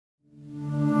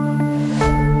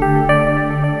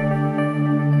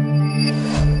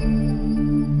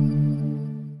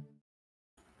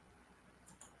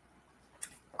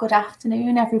Good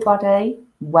afternoon, everybody.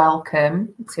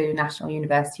 Welcome to National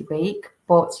University Week,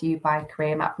 brought to you by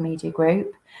Career Map Media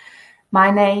Group.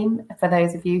 My name, for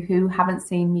those of you who haven't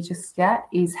seen me just yet,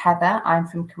 is Heather. I'm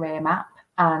from Career Map,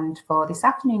 and for this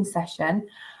afternoon session,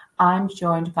 I'm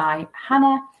joined by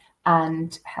Hannah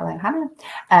and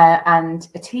and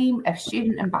a team of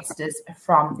student ambassadors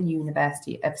from the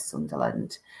University of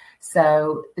Sunderland.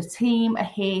 So the team are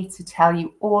here to tell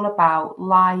you all about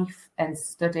life and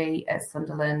study at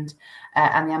Sunderland,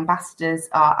 and the ambassadors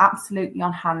are absolutely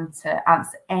on hand to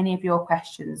answer any of your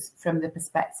questions from the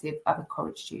perspective of a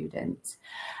current student.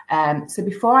 So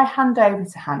before I hand over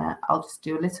to Hannah, I'll just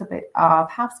do a little bit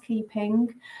of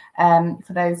housekeeping.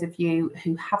 For those of you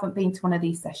who haven't been to one of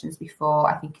these sessions before,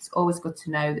 I think it's always good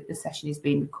to know that the session is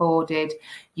being recorded.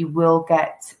 You will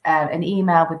get an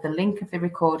email with the link of the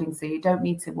recording, so you don't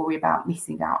need to worry about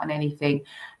missing out on anything.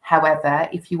 However,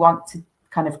 if you want to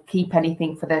kind of keep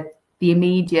anything for the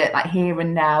immediate, like here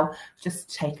and now,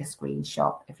 just take a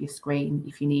screenshot of your screen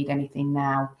if you need anything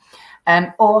now.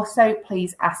 Also,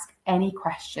 please ask any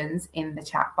questions in the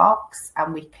chat box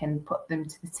and we can put them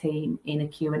to the team in a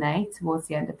Q&A towards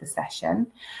the end of the session.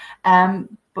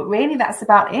 But really, that's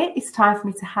about it. It's time for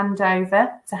me to hand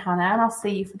over to Hannah, and I'll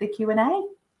see you for the Q&A.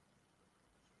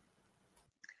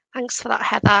 Thanks for that,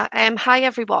 Heather. Hi,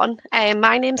 everyone.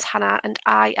 My name's Hannah, and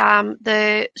I am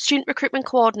the Student Recruitment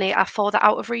Coordinator for the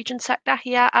out-of-region sector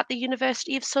here at the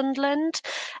University of Sunderland.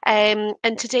 And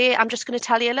today I'm just going to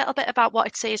tell you a little bit about what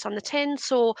it says on the tin.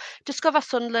 So, Discover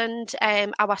Sunderland,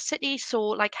 our city. So,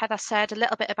 like Heather said, a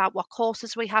little bit about what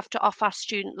courses we have to offer,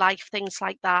 student life, things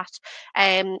like that,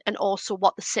 and also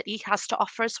what the city has to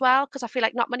offer as well, because I feel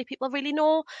like not many people really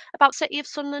know about City of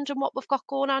Sunderland and what we've got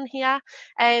going on here.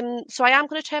 So I am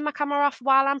going to turn my camera off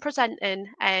while I'm presenting,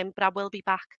 but I will be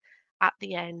back at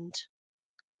the end.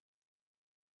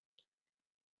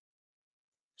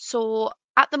 So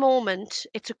at the moment,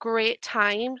 it's a great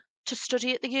time to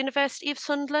study at the University of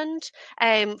Sunderland.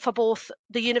 For both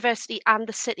the university and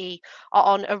the city are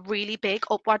on a really big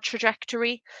upward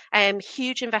trajectory.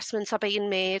 Huge investments are being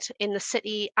made in the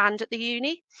city and at the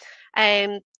uni.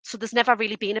 So there's never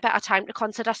really been a better time to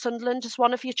consider Sunderland as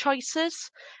one of your choices.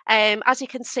 As you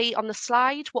can see on the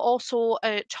slide, we're also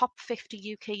a top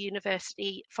 50 UK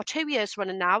university for 2 years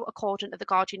running now, according to the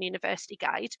Guardian University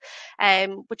Guide,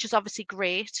 which is obviously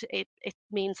great. It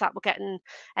means that we're getting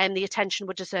the attention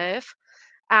we deserve.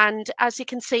 And as you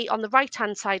can see on the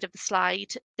right-hand side of the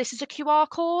slide, this is a QR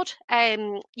code.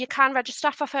 You can register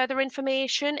for further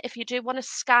information. If you do want to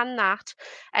scan that,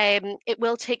 it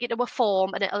will take you to a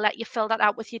form and it'll let you fill that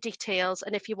out with your details.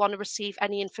 And if you want to receive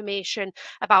any information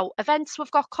about events we've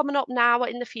got coming up now or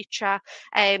in the future,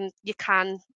 you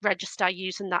can register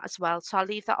using that as well. So I'll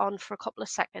leave that on for a couple of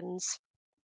seconds.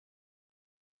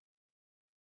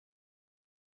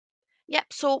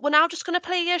 Yep, so we're now just going to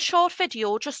play a short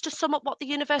video just to sum up what the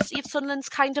University of Sunderland's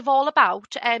kind of all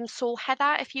about. So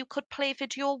Heather, if you could play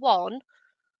video 1.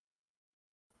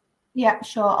 Yeah,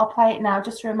 sure. I'll play it now.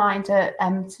 Just a reminder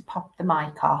to pop the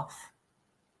mic off.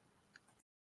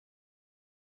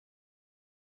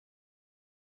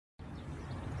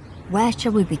 Where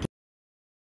shall we begin?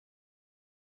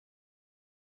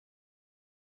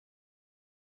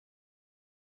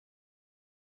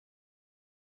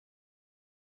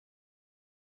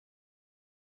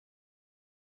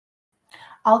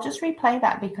 I'll just replay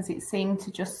that because it seemed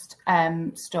to just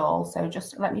stall. So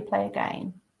just let me play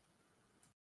again.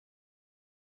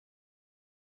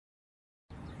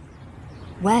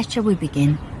 Where shall we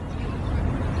begin?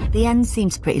 The end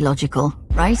seems pretty logical,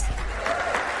 right?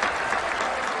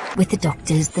 With the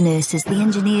doctors, the nurses, the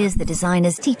engineers, the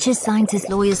designers, teachers, scientists,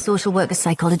 lawyers, social workers,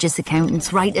 psychologists,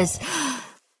 accountants, writers.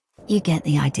 You get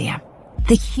the idea.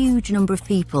 The huge number of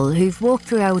people who've walked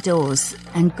through our doors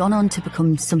and gone on to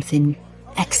become something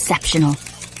exceptional,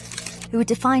 who are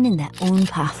defining their own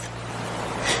path,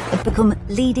 have become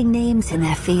leading names in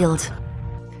their field,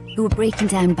 who are breaking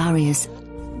down barriers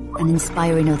and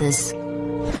inspiring others.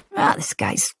 This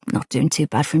guy's not doing too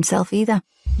bad for himself either.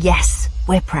 Yes,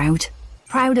 we're proud.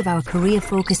 Proud of our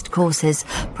career-focused courses,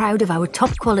 proud of our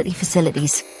top-quality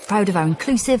facilities, proud of our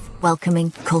inclusive,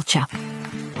 welcoming culture.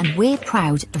 And we're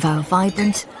proud of our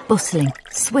vibrant, bustling,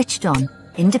 switched-on,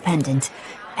 independent,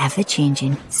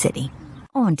 ever-changing city.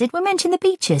 Oh, and did we mention the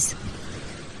beaches?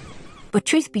 But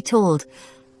truth be told,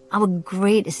 our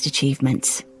greatest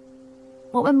achievements,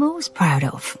 what we're most proud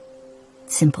of,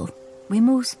 simple. We're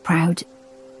most proud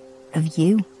of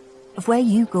you, of where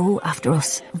you go after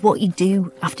us, of what you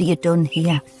do after you're done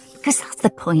here. Because that's the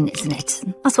point, isn't it?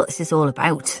 That's what this is all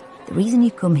about. The reason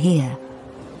you come here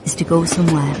is to go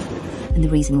somewhere, and the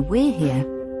reason we're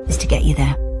here is to get you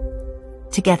there.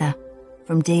 Together,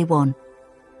 from day one.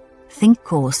 Think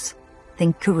course,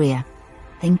 think career,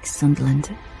 think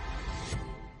Sunderland.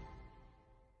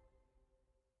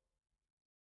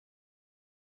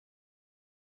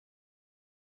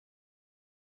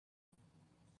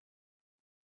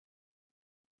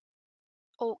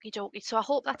 Okie dokie. So I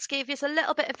hope that's gave you a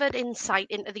little bit of an insight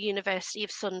into the University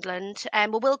of Sunderland.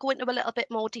 We will go into a little bit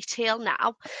more detail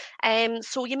now.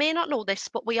 So you may not know this,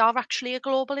 but we are actually a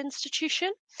global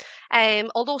institution.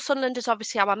 Although Sunderland is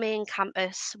obviously our main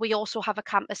campus, we also have a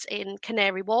campus in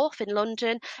Canary Wharf in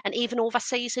London and even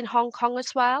overseas in Hong Kong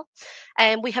as well.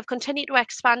 We have continued to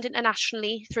expand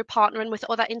internationally through partnering with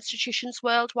other institutions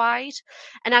worldwide.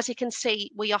 And as you can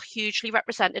see, we are hugely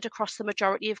represented across the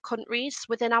majority of countries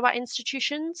within our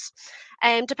institutions.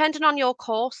 Depending on your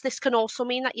course, this can also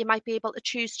mean that you might be able to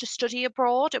choose to study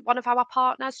abroad at one of our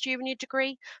partners during your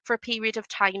degree for a period of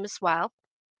time as well.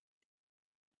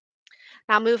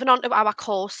 Now, moving on to our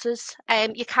courses,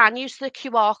 you can use the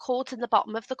QR codes in the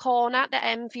bottom of the corner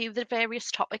to view the various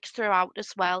topics throughout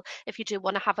as well, if you do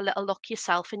want to have a little look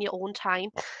yourself in your own time.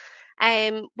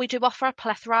 We do offer a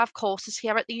plethora of courses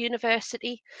here at the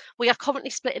university. We are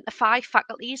currently split into 5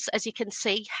 faculties. As you can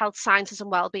see, health sciences and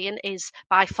wellbeing is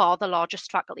by far the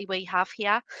largest faculty we have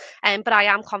here. But I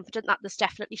am confident that there's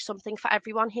definitely something for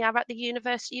everyone here at the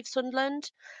University of Sunderland.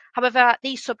 However,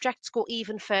 these subjects go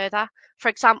even further. For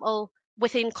example,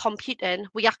 within computing,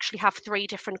 we actually have 3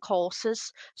 different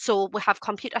courses. So we have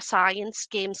computer science,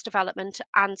 games development,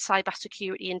 and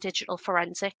cybersecurity and digital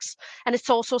forensics. And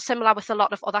it's also similar with a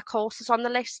lot of other courses on the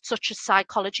list, such as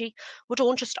psychology. We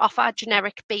don't just offer a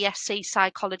generic BSc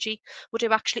psychology. We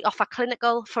do actually offer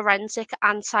clinical, forensic,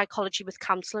 and psychology with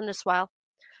counselling as well.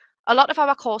 A lot of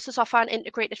our courses offer an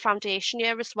integrated foundation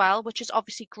year as well, which is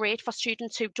obviously great for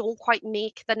students who don't quite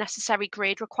make the necessary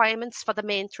grade requirements for the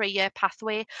main 3-year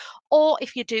pathway. Or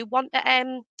if you do want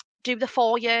to do the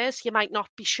 4 years, you might not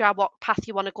be sure what path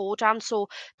you want to go down. So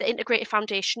the integrated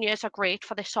foundation years are great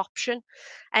for this option.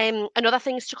 And other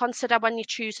things to consider when you're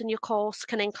choosing your course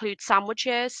can include sandwich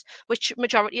years, which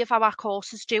majority of our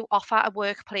courses do offer a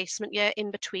work placement year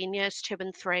in between years 2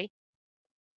 and 3.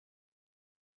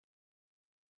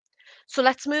 So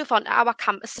let's move on to our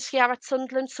campuses here at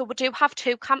Sunderland. So we do have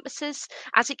 2 campuses.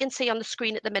 As you can see on the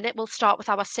screen at the minute, we'll start with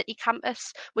our city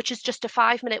campus, which is just a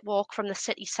 5-minute walk from the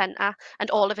city centre and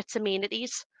all of its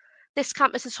amenities. This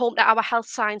campus is home to our health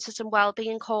sciences and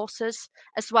wellbeing courses,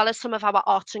 as well as some of our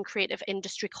arts and creative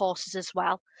industry courses as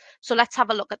well. So let's have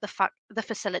a look at the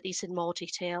facilities in more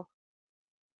detail.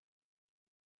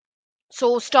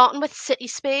 So starting with City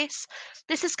Space,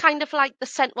 this is kind of like the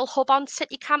central hub on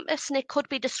City Campus, and it could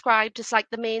be described as like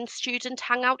the main student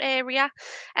hangout area.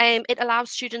 It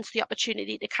allows students the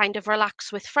opportunity to kind of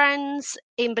relax with friends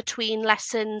in between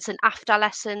lessons and after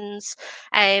lessons.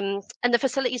 And the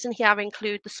facilities in here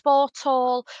include the sports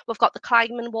hall, we've got the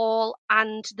climbing wall,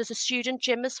 and there's a student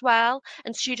gym as well.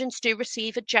 And students do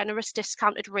receive a generous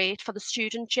discounted rate for the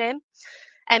student gym.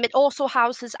 It also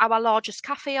houses our largest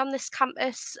cafe on this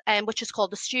campus, which is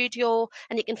called the Studio,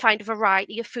 and you can find a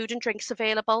variety of food and drinks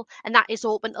available, and that is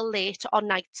open till late on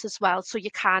nights as well, so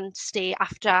you can stay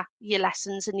after your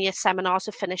lessons and your seminars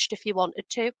are finished if you wanted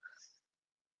to.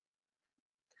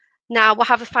 Now, we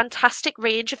have a fantastic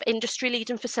range of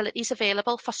industry-leading facilities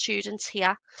available for students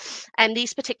here. And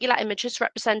these particular images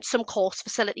represent some course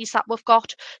facilities that we've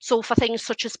got. So for things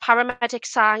such as paramedic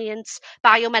science,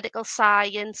 biomedical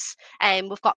science,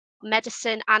 we've got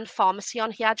medicine and pharmacy on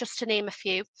here, just to name a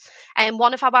few. And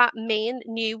one of our main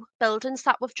new buildings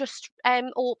that we've just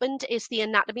opened is the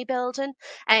anatomy building.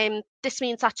 This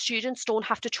means that students don't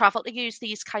have to travel to use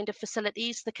these kind of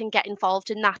facilities. They can get involved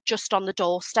in that just on the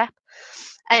doorstep.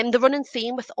 The running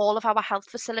theme with all of our health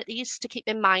facilities to keep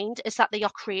in mind is that they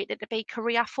are created to be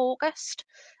career focused,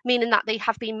 meaning that they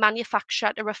have been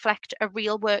manufactured to reflect a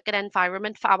real working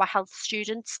environment for our health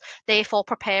students, therefore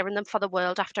preparing them for the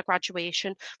world after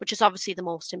graduation, which is obviously the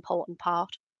most important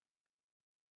part.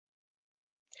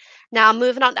 Now,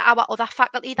 moving on to our other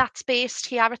faculty that's based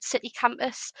here at City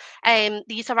Campus.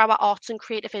 These are our arts and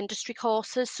creative industry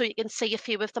courses, so you can see a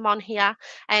few of them on here.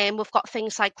 We've got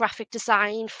things like graphic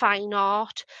design, fine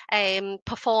art,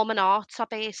 performing arts are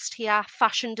based here,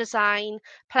 fashion design,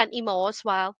 plenty more as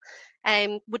well.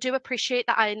 We do appreciate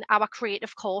that in our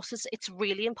creative courses, it's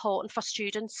really important for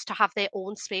students to have their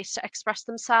own space to express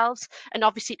themselves and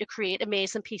obviously to create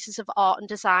amazing pieces of art and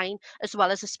design, as well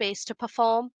as a space to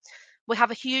perform. We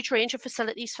have a huge range of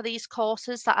facilities for these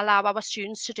courses that allow our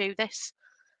students to do this.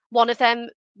 One of the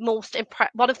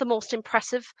most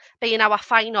impressive being our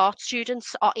fine art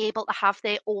students are able to have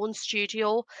their own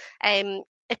studio.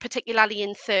 particularly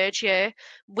in third year,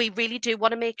 we really do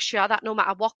want to make sure that no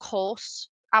matter what course,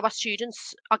 our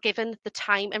students are given the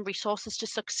time and resources to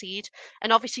succeed.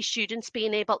 And obviously students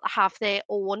being able to have their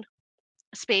own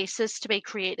spaces to be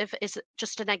creative is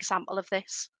just an example of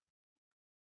this.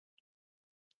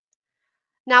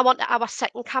 Now on to our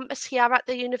second campus here at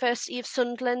the University of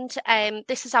Sunderland.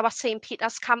 This is our St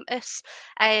Peter's campus.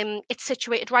 It's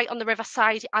situated right on the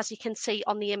riverside, as you can see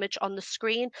on the image on the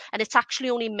screen, and it's actually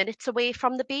only minutes away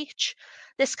from the beach.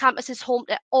 This campus is home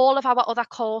to all of our other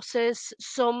courses,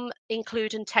 some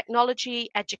including technology,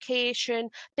 education,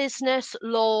 business,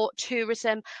 law,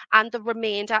 tourism, and the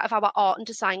remainder of our art and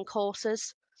design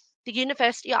courses. The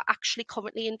university are actually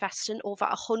currently investing over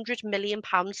 £100 million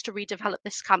to redevelop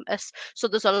this campus. So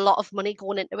there's a lot of money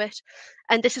going into it.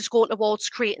 And this is going towards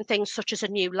creating things such as a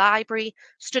new library,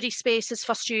 study spaces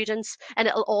for students, and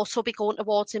it'll also be going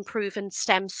towards improving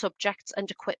STEM subjects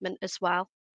and equipment as well.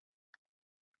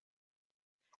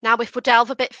 Now, if we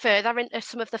delve a bit further into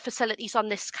some of the facilities on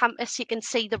this campus, you can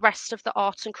see the rest of the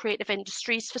arts and creative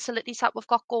industries facilities that we've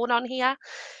got going on here.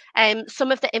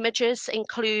 Some of the images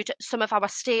include some of our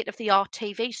state-of-the-art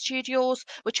TV studios,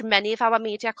 which many of our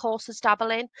media courses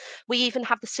dabble in. We even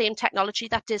have the same technology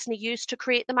that Disney used to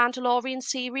create the Mandalorian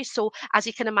series. So as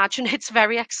you can imagine, it's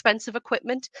very expensive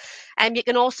equipment. You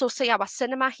can also see our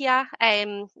cinema here.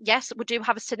 Yes, we do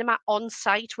have a cinema on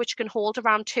site, which can hold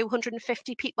around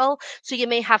 250 people. So you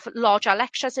may have larger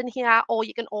lectures in here, or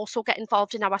you can also get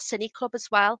involved in our cine club as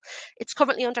well. It's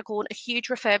currently undergoing a huge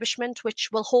refurbishment, which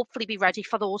will hopefully be ready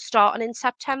for those starting in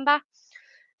September.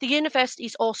 The university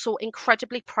is also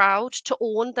incredibly proud to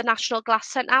own the National Glass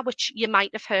Centre, which you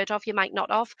might have heard of, you might not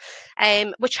have,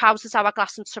 which houses our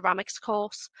glass and ceramics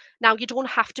course. Now, you don't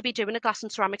have to be doing a glass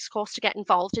and ceramics course to get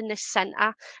involved in this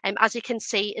centre. As you can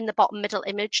see in the bottom middle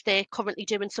image, they're currently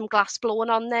doing some glass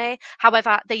blowing on there.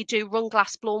 However, they do run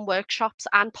glass blowing workshops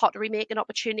and pottery making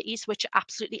opportunities, which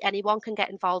absolutely anyone can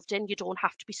get involved in. You don't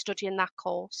have to be studying that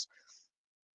course.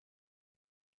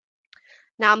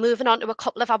 Now, moving on to a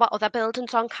couple of our other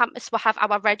buildings on campus, we have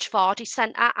our Reg Vardy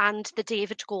Centre and the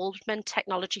David Goldman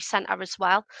Technology Centre as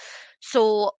well.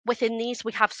 So within these,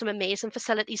 we have some amazing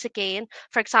facilities again.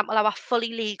 For example, our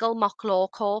fully legal mock law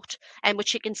court,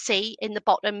 which you can see in the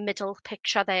bottom middle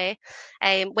picture there,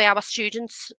 where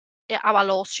our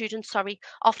law students,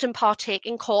 often partake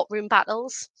in courtroom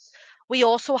battles. We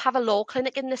also have a law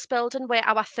clinic in this building where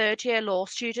our third year law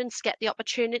students get the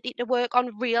opportunity to work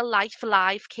on real life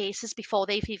live cases before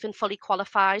they've even fully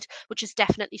qualified, which is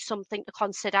definitely something to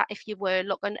consider if you were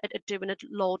looking at doing a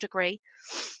law degree.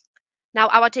 Now,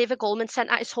 our David Goldman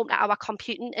Centre is home to our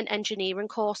computing and engineering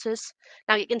courses.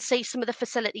 Now, you can see some of the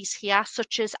facilities here,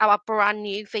 such as our brand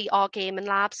new VR gaming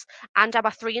labs and our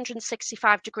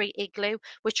 365-degree igloo,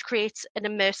 which creates an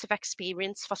immersive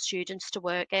experience for students to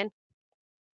work in.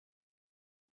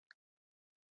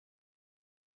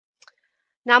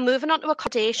 Now, moving on to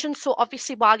accommodation. So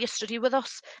obviously, while you study with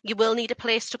us, you will need a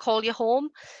place to call your home.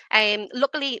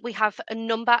 Luckily, we have a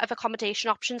number of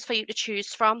accommodation options for you to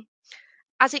choose from.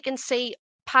 As you can see,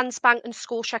 Pansbank and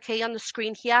Scotia Quay on the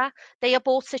screen here, they are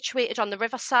both situated on the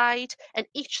riverside, and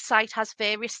each site has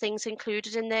various things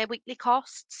included in their weekly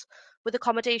costs, with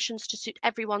accommodations to suit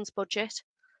everyone's budget.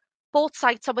 Both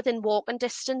sites are within walking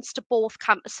distance to both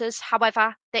campuses.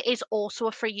 However, there is also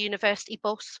a free university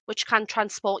bus which can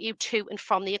transport you to and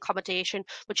from the accommodation,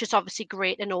 which is obviously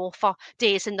great to know for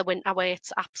days in the winter where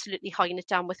it's absolutely hoeing it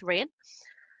down with rain.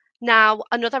 Now,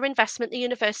 another investment the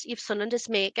University of Sunderland is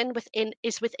making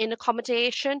within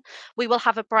accommodation. We will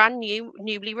have a brand new,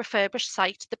 newly refurbished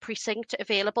site, the Precinct,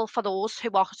 available for those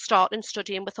who are starting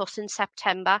studying with us in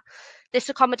September. This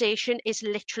accommodation is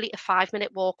literally a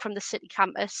 5-minute walk from the city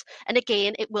campus, and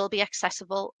again, it will be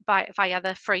accessible via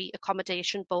the free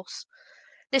accommodation bus.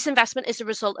 This investment is a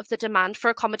result of the demand for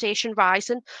accommodation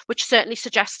rising, which certainly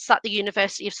suggests that the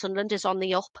University of Sunderland is on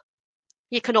the up.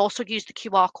 You can also use the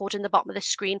QR code in the bottom of the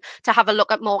screen to have a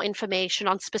look at more information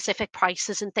on specific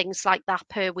prices and things like that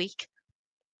per week.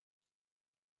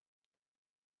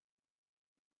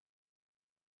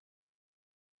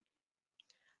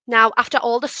 Now, after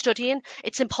all the studying,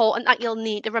 it's important that you'll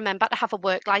need to remember to have a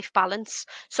work-life balance.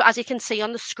 So as you can see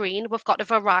on the screen, we've got a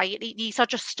variety. These are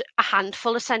just a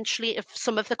handful, essentially, of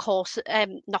some of the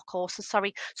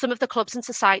some of the clubs and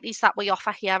societies that we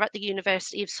offer here at the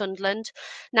University of Sunderland.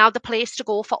 Now, the place to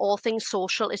go for all things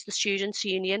social is the Students'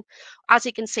 Union. As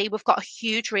you can see, we've got a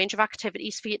huge range of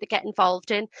activities for you to get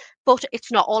involved in, but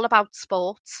it's not all about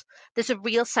sports. There's a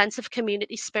real sense of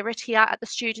community spirit here at the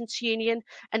Students' Union,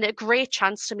 and a great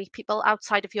chance to meet people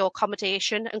outside of your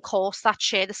accommodation and course that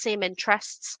share the same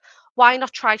interests. Why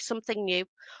not try something new?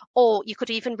 Or you could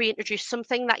even reintroduce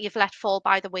something that you've let fall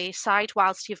by the wayside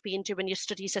whilst you've been doing your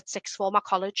studies at sixth form or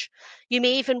college. You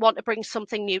may even want to bring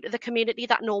something new to the community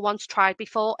that no one's tried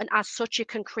before, and as such you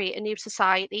can create a new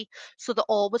society. So they're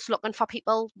always looking for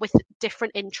people with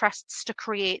different interests to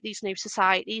create these new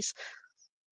societies.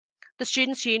 The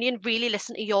Students' Union really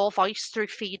listen to your voice through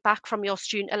feedback from your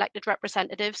student elected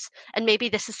representatives, and maybe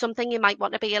this is something you might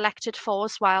want to be elected for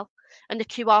as well. And the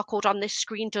QR code on this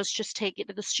screen does just take you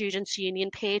to the Students' Union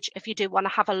page if you do want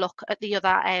to have a look at the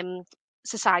other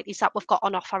societies that we've got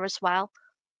on offer as well.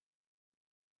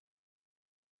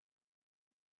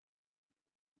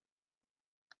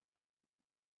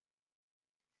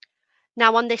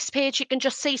 Now on this page, you can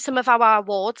just see some of our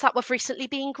awards that we've recently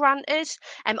been granted.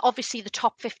 Obviously the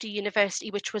top 50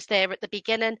 university, which was there at the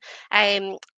beginning.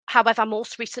 However,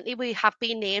 most recently we have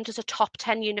been named as a top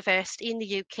 10 university in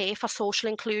the UK for social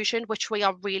inclusion, which we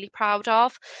are really proud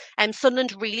of.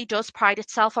 Sunderland really does pride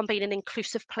itself on being an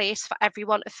inclusive place for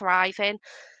everyone to thrive in,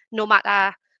 no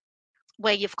matter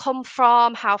where you've come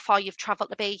from, how far you've travelled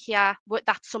to be here.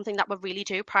 That's something that we really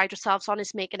do pride ourselves on,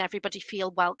 is making everybody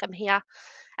feel welcome here.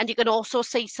 And you can also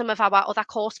see some of our other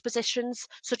course positions,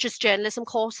 such as journalism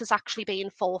courses actually being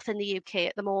fourth in the UK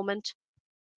at the moment.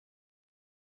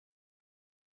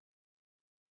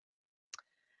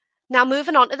 Now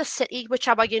moving on to the city, which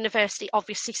our university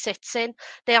obviously sits in,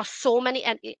 there are so many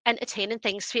entertaining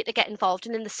things for you to get involved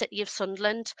in the city of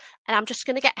Sunderland. And I'm just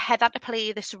going to get Heather to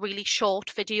play this really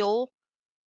short video.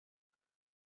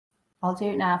 I'll do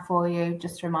it now for you.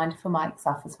 Just a reminder for mic's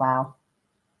off as well.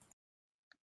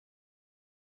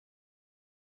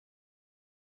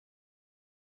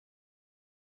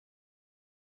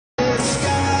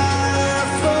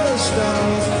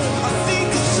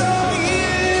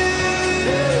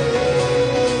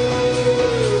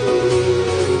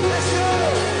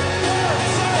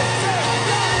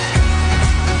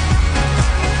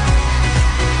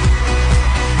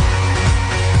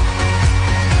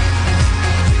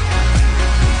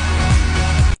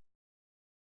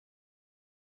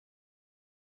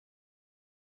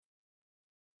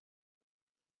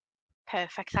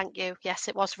 Perfect, thank you. Yes,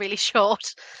 it was really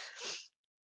short.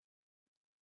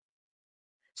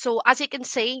 So as you can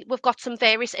see, we've got some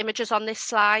various images on this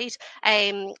slide,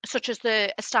 such as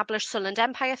the established Sunderland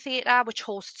Empire Theatre, which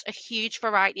hosts a huge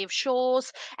variety of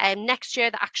shows. Next year,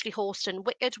 they're actually hosting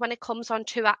Wicked when it comes on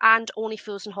tour, and Only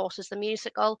Fools and Horses, the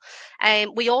musical.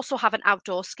 We also have an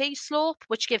outdoor ski slope,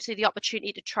 which gives you the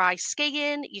opportunity to try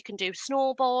skiing. You can do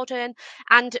snowboarding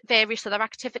and various other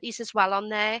activities as well on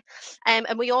there. And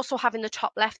we also have in the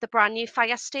top left the brand new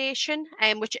fire station,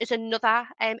 which is another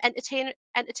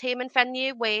entertainment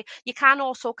venue where you can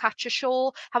also catch a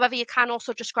show. However, you can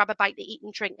also just grab a bite to eat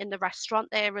and drink in the restaurant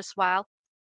there as well.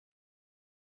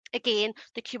 Again,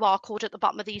 the QR code at the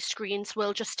bottom of these screens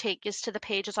will just take us to the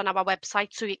pages on our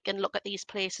website so you can look at these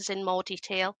places in more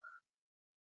detail.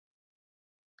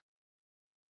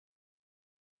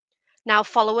 Now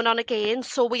following on again,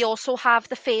 so we also have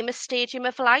the famous Stadium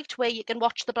of Light where you can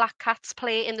watch the Black Cats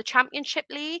play in the Championship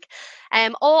League.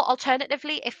 Or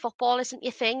alternatively, if football isn't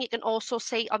your thing, you can also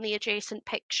see on the adjacent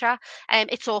picture,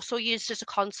 it's also used as a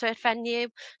concert venue.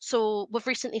 So we've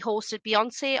recently hosted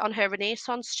Beyonce on her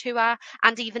Renaissance tour,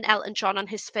 and even Elton John on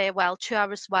his farewell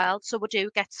tour as well. So we do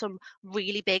get some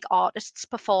really big artists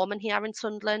performing here in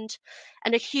Sunderland.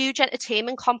 And a huge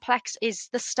entertainment complex is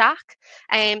the Stack.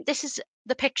 This is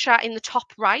the picture in the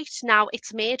top right. Now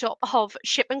it's made up of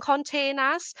shipping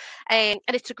containers, and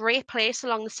it's a great place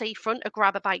along the seafront to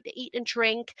grab a bite to eat and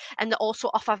drink. And they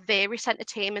also offer various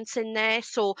entertainments in there,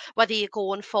 so whether you're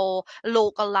going for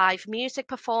local live music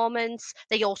performance,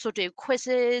 they also do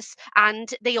quizzes,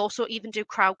 and they also even do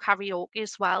crowd karaoke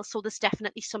as well. So there's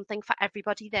definitely something for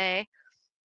everybody there.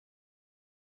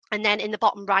 And then in the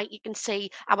bottom right, you can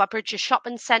see our Bridges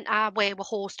Shopping Centre, where we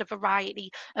host a variety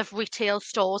of retail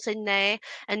stores in there.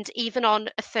 And even on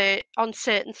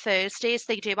certain Thursdays,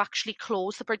 they do actually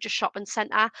close the Bridges Shopping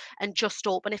Centre and just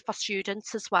open it for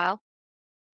students as well.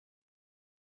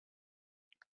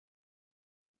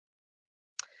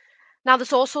 Now,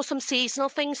 there's also some seasonal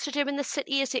things to do in the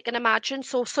city, as you can imagine.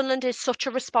 So Sunderland is such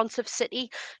a responsive city.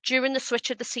 During the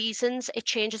switch of the seasons, it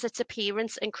changes its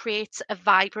appearance and creates a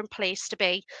vibrant place to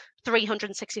be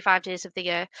 365 days of the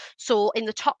year. So in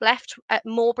the top left at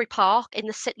Mowbray Park in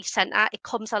the city centre, it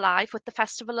comes alive with the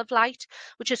Festival of Light,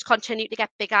 which has continued to get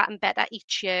bigger and better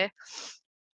each year.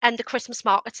 And the Christmas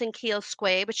markets in Keele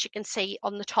Square, which you can see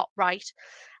on the top right.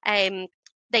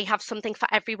 They have something for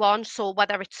everyone. So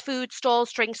whether it's food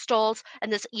stalls, drink stalls, and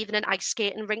there's even an ice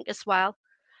skating rink as well.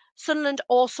 Sunderland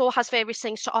also has various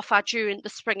things to offer during the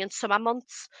spring and summer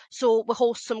months. So we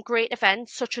host some great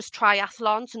events such as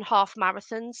triathlons and half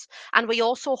marathons. And we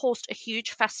also host a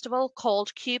huge festival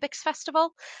called Cubics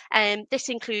Festival. This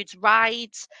includes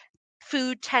rides,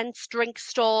 food tents, drink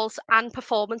stalls, and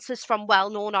performances from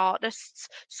well-known artists.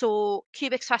 So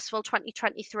Cubics Festival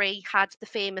 2023 had the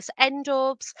famous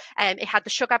NUWs, it had the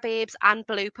Sugar Babes and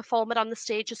Blue performing on the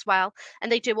stage as well.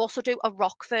 And they do also do a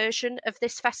rock version of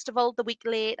this festival the week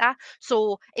later.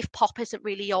 So if pop isn't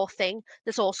really your thing,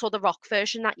 there's also the rock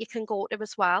version that you can go to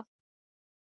as well.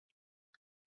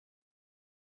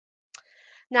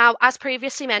 Now, as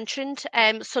previously mentioned,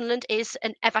 Sunderland is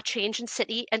an ever-changing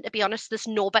city, and to be honest, there's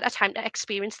no better time to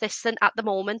experience this than at the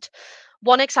moment.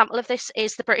 One example of this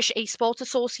is the British Esports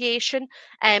Association,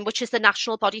 which is the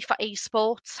national body for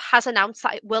esports, has announced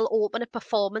that it will open a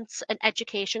performance and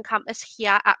education campus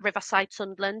here at Riverside,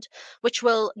 Sunderland, which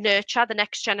will nurture the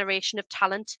next generation of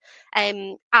talent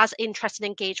as interest and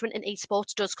engagement in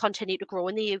esports does continue to grow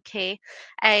in the UK.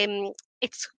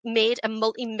 It's made a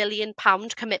multi-million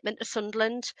pound commitment to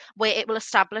Sunderland, where it will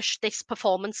establish this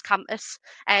performance campus,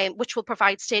 which will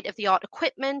provide state-of-the-art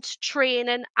equipment,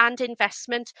 training and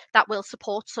investment that will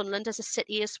support Sunderland as a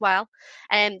city as well.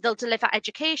 They'll deliver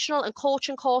educational and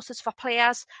coaching courses for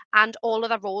players and all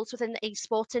other roles within the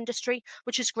esports industry,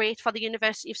 which is great for the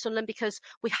University of Sunderland because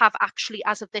we have actually,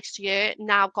 as of this year,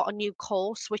 now got a new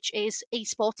course, which is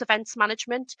esports events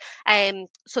management.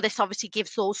 So this obviously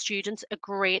gives those students a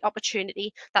great opportunity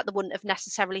that they wouldn't have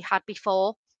necessarily had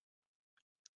before.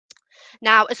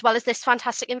 Now, as well as this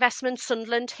fantastic investment,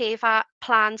 Sunderland have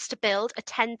plans to build a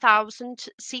 10,000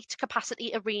 seat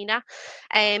capacity arena.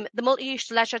 The multi-use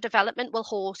leisure development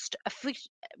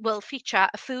will feature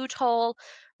a food hall,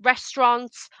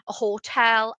 restaurants, a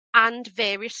hotel and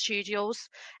various studios,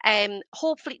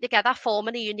 hopefully together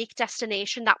forming a unique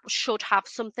destination that should have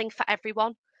something for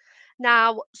everyone.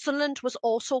 Now, Sunderland was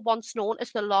also once known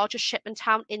as the largest shipping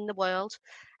town in the world.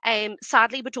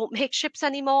 Sadly, we don't make ships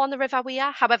anymore on the River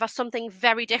Wear. However, something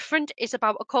very different is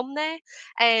about to come there.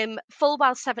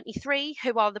 Fullwell 73,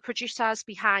 who are the producers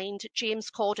behind James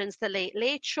Corden's The Late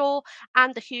Late Show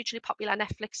and the hugely popular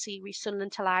Netflix series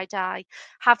Sunderland Till I Die,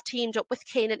 have teamed up with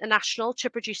Kane International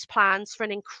to produce plans for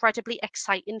an incredibly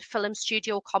exciting film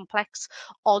studio complex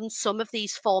on some of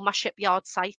these former shipyard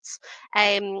sites.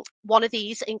 One of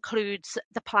these includes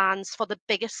the plans for the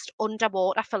biggest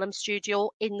underwater film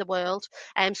studio in the world.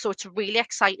 So it's really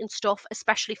exciting stuff,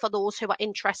 especially for those who are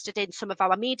interested in some of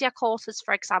our media courses,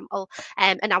 for example,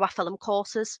 and our film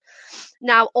courses.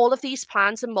 Now, all of these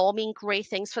plans and more mean great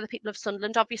things for the people of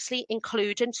Sunderland, obviously,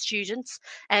 including students.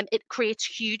 It creates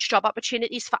huge job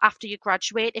opportunities for after you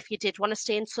graduate, if you did want to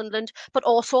stay in Sunderland, but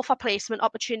also for placement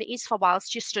opportunities for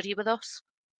whilst you study with us.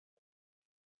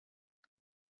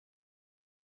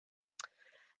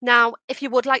 Now, if you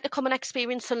would like to come and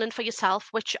experience Sunderland for yourself,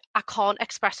 which I can't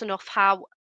express enough how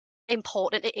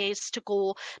important it is to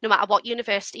go, no matter what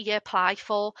university you apply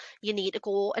for, you need to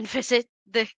go and visit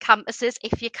the campuses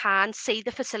if you can, see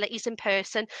the facilities in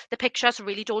person. The pictures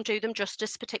really don't do them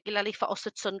justice, particularly for us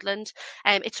at Sunderland.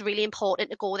 It's really important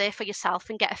to go there for yourself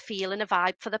and get a feel and a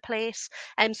vibe for the place.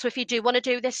 So if you do want to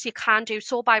do this, you can do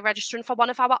so by registering for one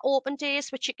of our open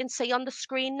days, which you can see on the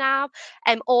screen now.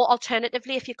 Or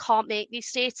alternatively, if you can't make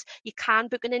these dates, you can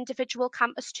book an individual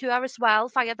campus tour as well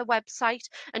via the website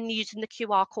and using the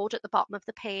QR code at the bottom of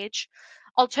the page.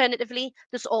 Alternatively,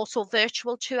 there's also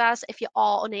virtual tours. If you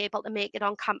are unable to make it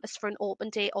on campus for an open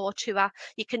day or tour,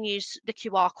 you can use the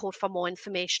QR code for more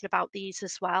information about these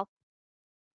as well.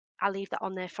 I'll leave that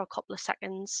on there for a couple of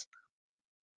seconds.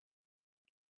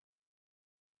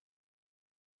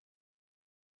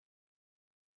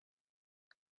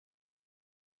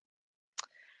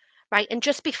 Right, and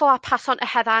just before I pass on to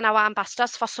Heather and our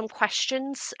ambassadors for some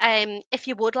questions, if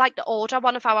you would like to order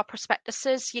one of our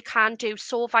prospectuses, you can do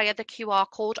so via the QR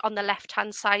code on the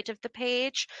left-hand side of the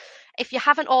page. If you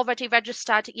haven't already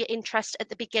registered your interest at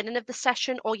the beginning of the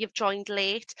session or you've joined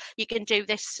late, you can do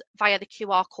this via the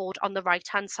QR code on the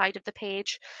right-hand side of the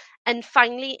page. And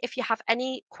finally, if you have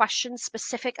any questions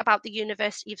specific about the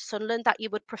University of Sunderland that you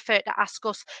would prefer to ask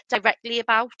us directly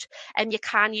about, you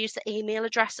can use the email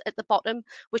address at the bottom,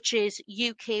 which is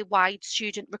UK-wide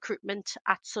student recruitment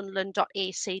at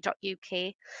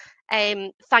sunderland.ac.uk.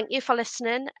 Thank you for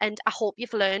listening, and I hope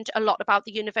you've learned a lot about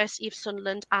the University of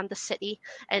Sunderland and the city,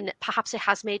 and perhaps it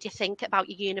has made you think about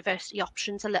your university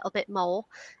options a little bit more.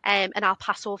 And I'll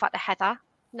pass over to Heather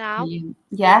now.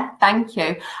 Yeah, thank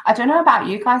you. I don't know about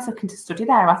you guys looking to study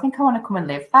there. I think I want to come and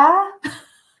live there.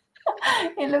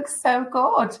 It looks so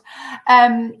good.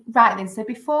 Right then, so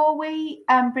before we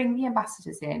bring the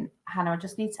ambassadors in, Hannah, I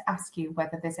just need to ask you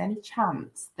whether there's any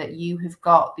chance that you have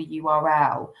got the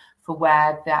URL for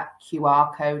where that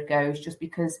QR code goes, just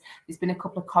because there's been a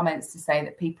couple of comments to say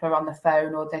that people are on the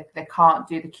phone or they can't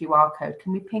do the QR code.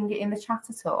 Can we ping it in the chat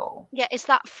at all? Yeah, is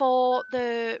that for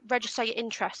the register your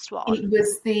interest one? It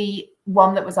was the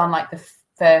one that was on like the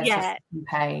first or second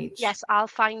page. Yes, I'll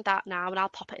find that now and I'll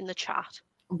pop it in the chat.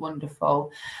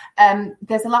 Wonderful.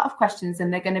 There's a lot of questions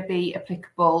and they're going to be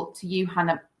applicable to you,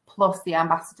 Hannah, plus the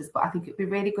ambassadors, but I think it'd be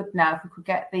really good now if we could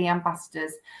get the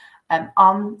ambassadors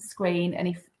on screen, and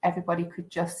if everybody could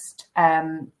just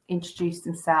introduce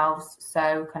themselves,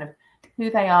 so kind of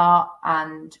who they are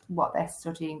and what they're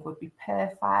studying would be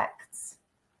perfect.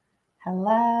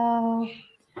 Hello.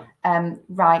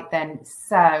 Right then,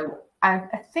 so I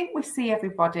think we see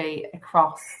everybody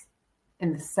across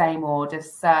in the same order,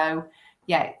 so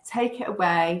yeah, take it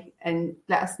away and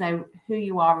let us know who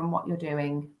you are and what you're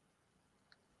doing.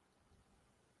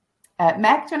 Meg,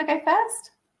 do you want to go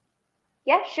first?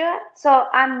 Yeah, sure. So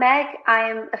I'm Meg. I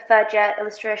am a third year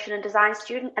illustration and design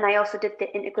student, and I also did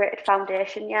the integrated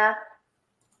foundation year.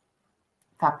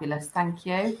 Fabulous, thank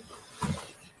you.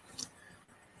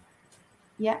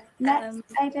 Yeah, next,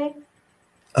 Ade.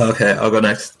 Okay, I'll go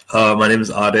next. My name is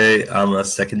Ade. I'm a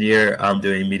second year. I'm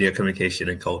doing media communication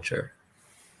and culture.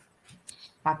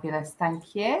 Fabulous,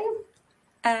 thank you.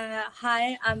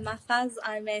 Hi, I'm Mahfaz.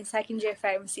 I'm a second year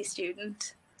pharmacy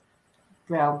student.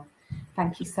 Brill.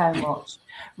 Thank you so much.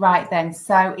 Right then,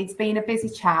 so it's been a busy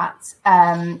chat,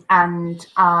 and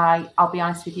I'll be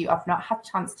honest with you, I've not had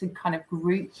a chance to kind of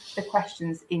group the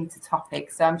questions into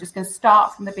topics, so I'm just going to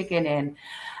start from the beginning.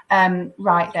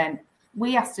 Right then,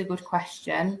 we asked a good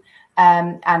question,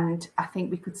 and I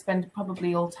think we could spend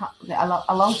probably a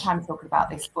long time talking about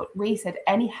this, but we said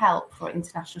any help for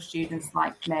international students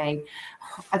like me.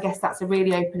 I guess that's a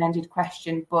really open-ended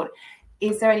question, but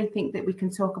is there anything that we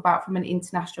can talk about from an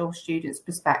international student's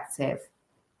perspective?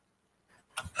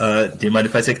 Do you mind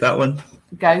if I take that one?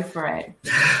 Go for it.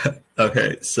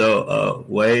 Okay, so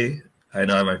Wei, I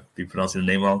know I might be pronouncing the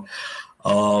name wrong.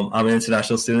 I'm an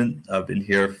international student. I've been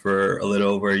here for a little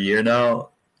over a year now.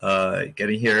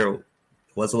 Getting here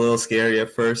was a little scary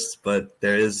at first, but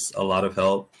there is a lot of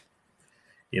help.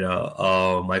 You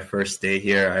know, my first day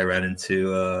here, I ran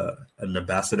into an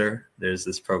ambassador. There's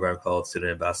this program called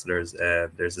Student Ambassadors,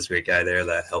 and there's this great guy there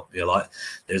that helped me a lot.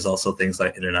 There's also things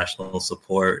like international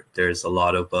support. There's a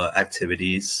lot of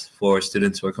activities for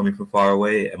students who are coming from far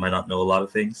away and might not know a lot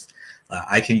of things.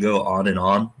 I can go on and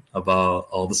on about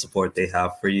all the support they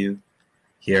have for you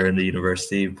here in the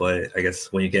university, but I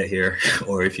guess when you get here,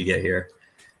 or if you get here,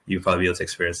 you'll probably be able to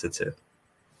experience it too.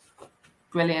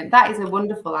 Brilliant. That is a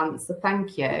wonderful answer.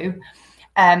 Thank you.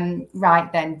 Right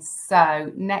then. So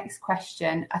next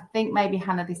question. I think maybe,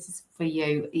 Hannah, this is for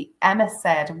you. Emma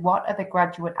said, what are the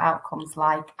graduate outcomes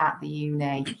like at the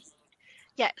uni?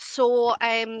 Yeah, so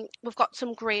we've got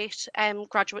some great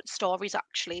graduate stories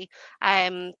actually,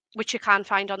 which you can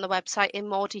find on the website in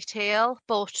more detail.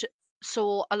 But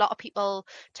so a lot of people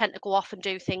tend to go off and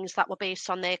do things that were based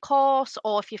on their course,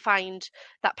 or if you find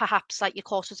that perhaps like your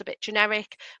course was a bit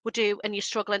generic, and you're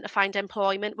struggling to find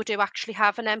employment, we do actually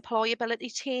have an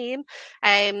employability team.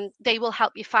 They will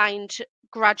help you find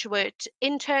graduate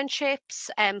internships,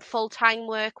 full-time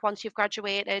work once you've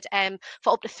graduated,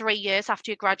 for up to 3 years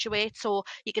after you graduate. So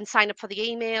you can sign up for the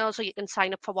emails, or you can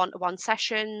sign up for one-to-one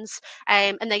sessions,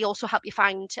 and they also help you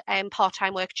find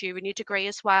part-time work during your degree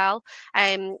as well.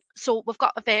 So we've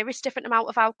got a various different amount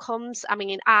of outcomes. I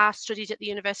mean, I studied at the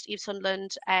University of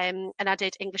Sunderland, and I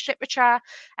did English literature,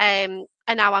 and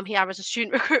now I'm here as a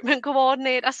student recruitment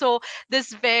coordinator. So there's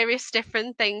various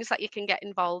different things that you can get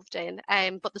involved in,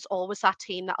 but there's always that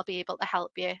team that'll be able to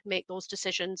help you make those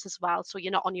decisions as well, so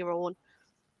you're not on your own.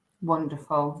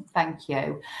 Wonderful, thank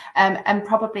you. And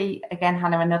probably again,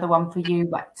 Hannah, another one for you.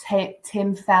 But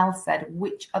Tim Fell said,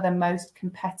 which are the most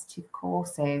competitive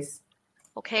courses?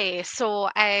 Okay, so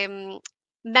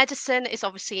medicine is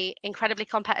obviously incredibly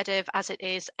competitive, as it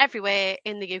is everywhere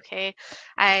in the UK.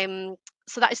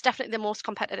 So that is definitely the most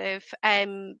competitive.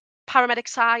 Paramedic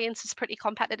science is pretty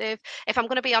competitive. If I'm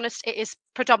going to be honest, it is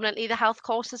predominantly the health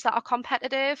courses that are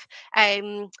competitive.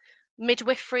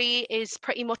 Midwifery is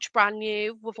pretty much brand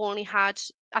new. We've only had,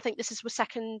 I think this is the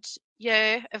second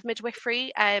year of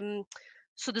midwifery.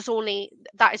 So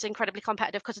that is incredibly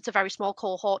competitive because it's a very small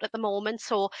cohort at the moment.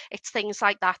 So it's things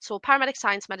like that. So paramedic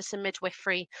science, medicine,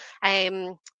 midwifery,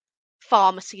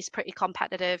 pharmacy is pretty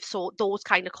competitive. So those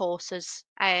kind of courses,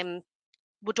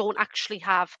 we don't actually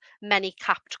have many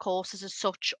capped courses as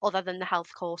such other than the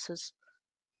health courses.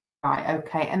 Right,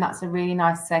 okay, and that's a really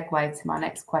nice segue to my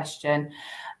next question.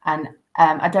 And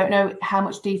I don't know how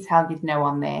much detail you'd know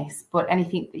on this, but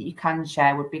anything that you can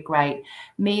share would be great.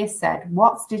 Mia said,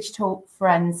 "What's digital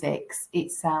forensics?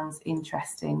 It sounds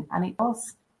interesting," and it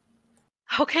does.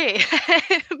 Okay,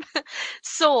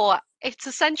 so it's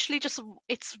essentially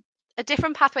it's a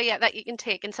different pathway that you can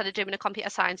take instead of doing a computer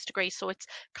science degree. So it's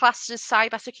classed as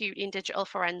cybersecurity and digital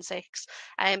forensics.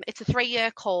 It's a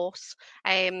 3-year course,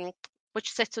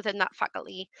 which sits within that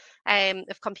faculty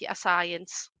of computer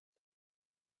science.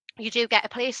 You do get a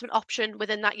placement option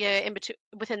within that year,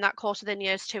 within that course within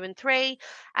years 2 and 3.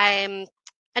 And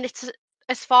it's,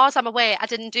 as far as I'm aware, I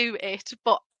didn't do it,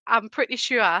 but I'm pretty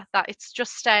sure that it's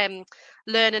just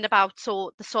learning about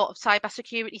the sort of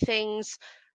cybersecurity things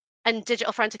and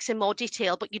digital forensics in more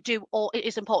detail. But it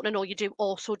is important to know you do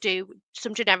also do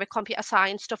some generic computer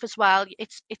science stuff as well.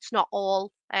 It's not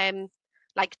all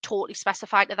like totally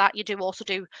specified to that. You do also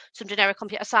do some generic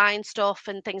computer science stuff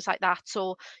and things like that.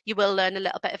 So you will learn a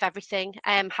little bit of everything.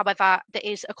 However, there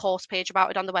is a course page about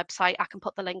it on the website. I can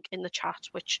put the link in the chat,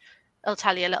 which will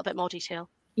tell you a little bit more detail.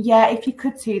 Yeah, if you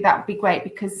could too, that would be great,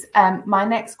 because my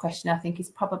next question I think is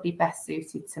probably best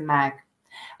suited to Meg.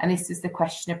 And this is the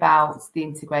question about the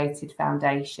integrated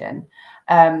foundation.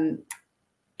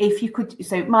 If you could,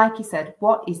 so Mikey said,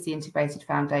 "What is the integrated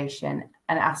foundation?"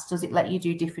 and asked, "Does it let you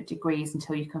do different degrees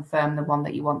until you confirm the one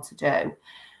that you want to do?"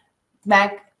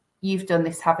 Meg, you've done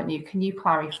this, haven't you? Can you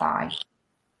clarify?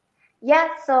 Yeah,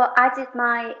 so I did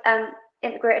my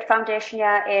integrated foundation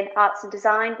year in arts and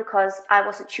design because I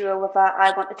wasn't sure whether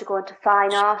I wanted to go into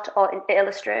fine art or into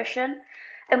illustration.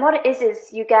 And what it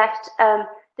is you get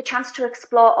the chance to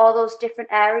explore all those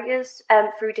different areas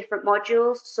through different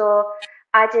modules. So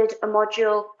I did a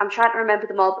module, I'm trying to remember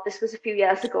them all, but this was a few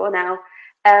years ago now.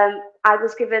 I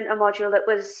was given a module that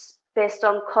was based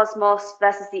on cosmos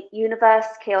versus the universe,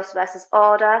 chaos versus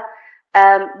order,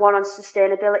 one on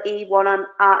sustainability, one on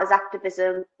art as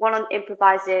activism, one on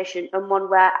improvisation, and one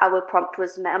where our prompt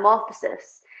was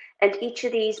metamorphosis. And each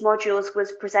of these modules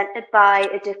was presented by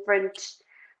a different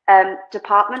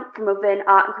department from within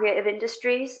art and creative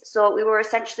industries. So we were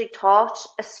essentially taught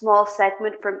a small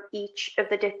segment from each of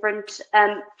the different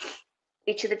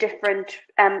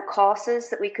courses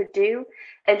that we could do,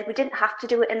 and we didn't have to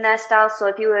do it in their style. So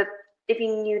if you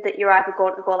knew that you're either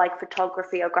going to go like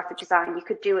photography or graphic design, you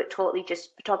could do it totally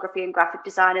just photography and graphic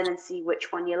design and then see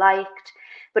which one you liked.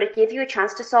 But it gave you a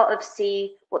chance to sort of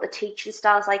see what the teaching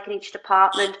style's like in each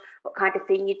department, what kind of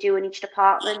thing you do in each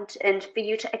department, and for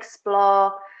you to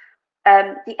explore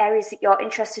the areas that you're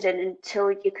interested in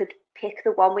until you could pick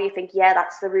the one where you think, yeah,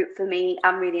 that's the route for me.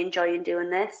 I'm really enjoying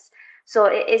doing this. So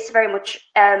it is very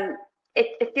much,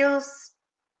 it feels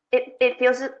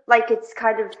like it's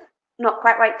kind of not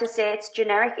quite right to say it's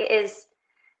generic. It is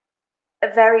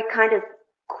a very kind of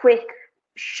quick,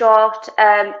 short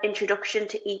introduction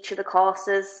to each of the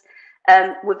courses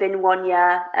within 1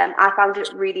 year. I found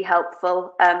it really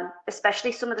helpful,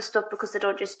 especially some of the stuff, because they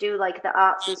don't just do like the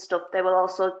arts and stuff. They will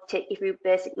also take you through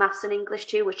basic maths and English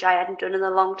too, which I hadn't done in a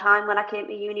long time when I came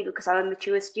to uni because I'm a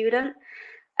mature student.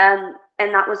 And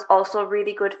that was also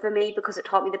really good for me because it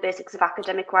taught me the basics of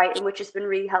academic writing, which has been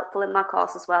really helpful in my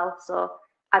course as well. So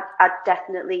I'd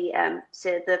definitely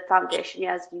say the foundation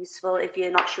year is useful if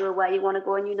you're not sure where you want to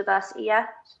go in university yet.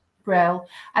 Brill.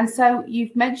 And so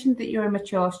you've mentioned that you're a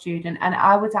mature student, and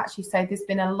I would actually say there's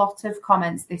been a lot of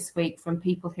comments this week from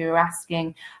people who are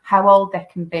asking how old they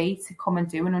can be to come and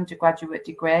do an undergraduate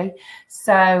degree.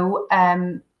 So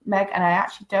Meg, and I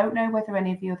actually don't know whether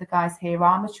any of the other guys here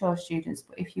are mature students,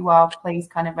 but if you are, please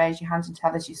kind of raise your hand and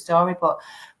tell us your story. But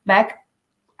Meg,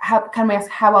 can we ask,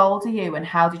 how old are you and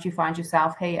how did you find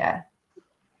yourself here?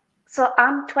 So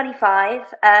I'm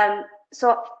 25.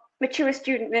 So mature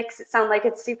student makes it sound like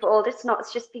it's super old. It's not.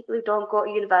 It's just people who don't go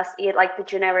to university at like the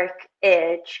generic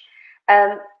age.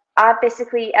 I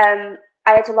basically I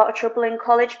had a lot of trouble in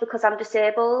college because I'm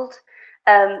disabled.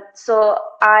 So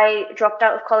I dropped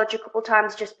out of college a couple of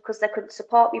times just because they couldn't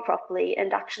support me properly.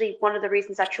 And actually, one of the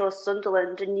reasons I chose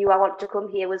Sunderland and knew I wanted to come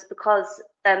here was because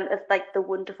of like the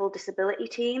wonderful disability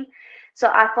team. So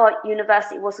I thought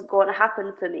university wasn't going to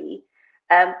happen for me,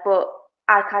 but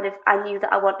I knew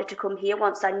that I wanted to come here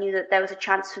once I knew that there was a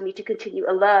chance for me to continue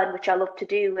to learn, which I love to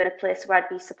do, in a place where I'd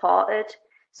be supported.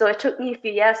 So it took me a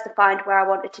few years to find where I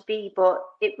wanted to be, but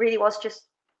it really was just,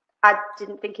 I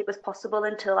didn't think it was possible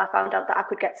until I found out that I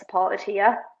could get supported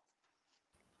here.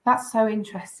 That's so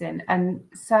interesting and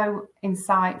so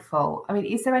insightful. I mean,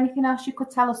 is there anything else you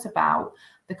could tell us about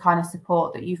the kind of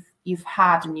support that you've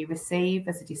had and you receive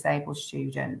as a disabled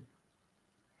student?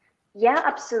 Yeah,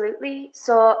 absolutely.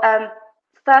 So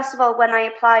first of all, when I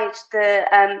applied,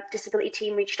 the disability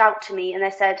team reached out to me and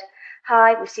they said,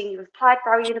 "Hi, we've seen you've applied for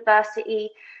our university.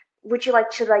 Would you like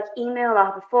to email or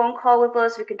have a phone call with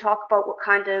us? We can talk about what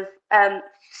kind of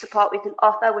support we can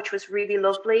offer," which was really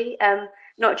lovely.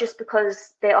 Not just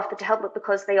because they offered to help, but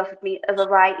because they offered me a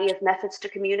variety of methods to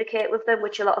communicate with them,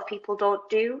 which a lot of people don't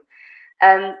do.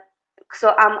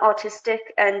 So I'm autistic,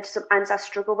 and sometimes I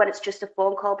struggle when it's just a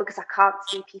phone call because I can't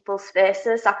see people's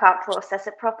faces. I can't process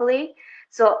it properly.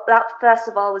 So that, first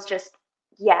of all, was just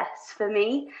yes for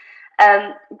me.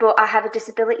 But I have a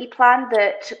disability plan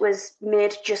that was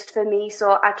made just for me.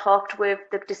 So I talked with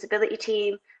the disability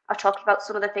team. I talked about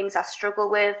some of the things I struggle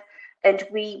with, and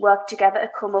we worked together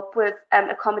to come up with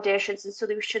accommodations and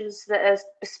solutions that are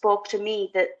bespoke to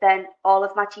me that then all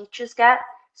of my teachers get.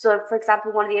 So, for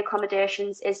example, one of the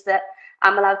accommodations is that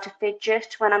I'm allowed to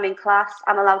fidget when I'm in class.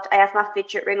 I have my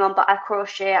fidget ring on, but I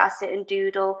crochet, I sit and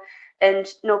doodle, and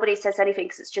nobody says anything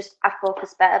because it's just I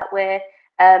focus better that way.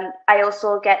 I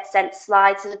also get sent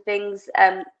slides and things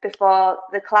before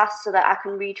the class so that I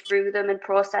can read through them and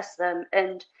process them.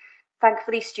 And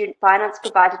thankfully, Student Finance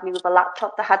provided me with a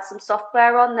laptop that had some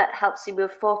software on that helps me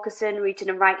with focusing, reading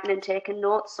and writing and taking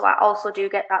notes. So I also do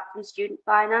get that from Student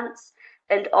Finance.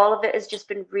 And all of it has just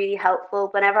been really helpful.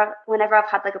 Whenever I've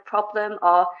had a problem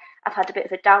or I've had a bit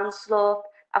of a downslope,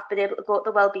 I've been able to go to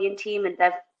the wellbeing team and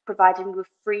they've provided me with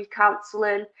free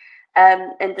counselling.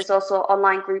 And there's also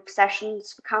online group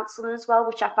sessions for counselling as well,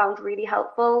 which I found really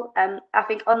helpful. I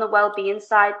think on the wellbeing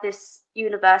side, this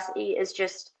university is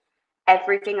just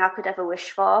everything I could ever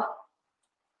wish for.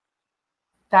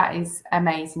 That is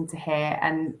amazing to hear,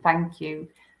 and thank you.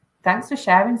 Thanks for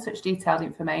sharing such detailed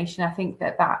information. I think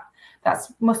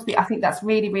that's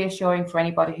really reassuring for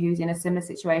anybody who's in a similar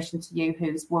situation to you,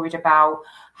 who's worried about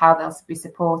how they'll be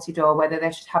supported or whether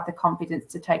they should have the confidence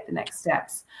to take the next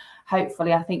steps.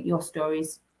 Hopefully, I think your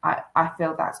stories, I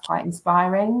feel that's quite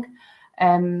inspiring.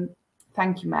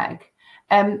 Thank you, Meg.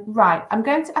 Right, I'm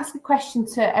going to ask a question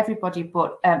to everybody,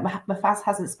 but Mafaz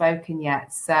hasn't spoken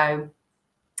yet. So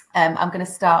I'm going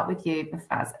to start with you,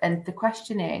 Mafaz. And the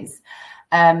question is,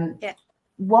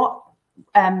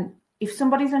 if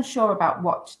somebody's unsure about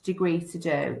what degree to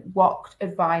do, what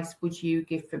advice would you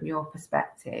give from your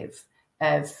perspective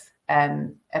of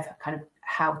kind of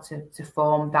how to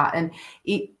form that? And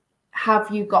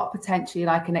have you got potentially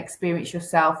an experience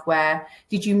yourself where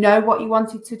did you know what you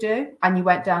wanted to do and you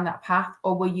went down that path,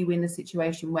 or were you in the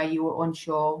situation where you were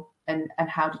unsure, and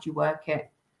how did you work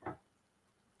it?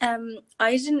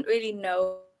 I didn't really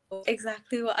know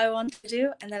exactly what I wanted to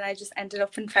do, and then I just ended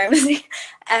up in pharmacy.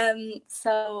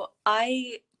 So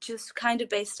I just kind of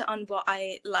based it on what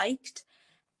I liked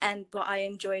and what I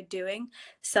enjoyed doing.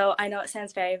 So I know it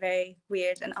sounds very, very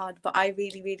weird and odd, but I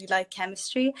really, really like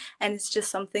chemistry, and it's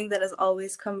just something that has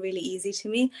always come really easy to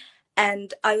me.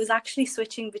 And I was actually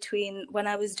switching between when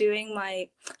I was doing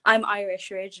I'm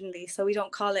Irish originally, so we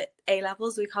don't call it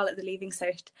A-levels, we call it the Leaving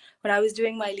Cert. When I was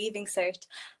doing my Leaving Cert,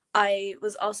 I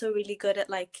was also really good at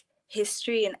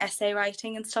history and essay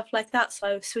writing and stuff like that. So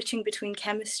I was switching between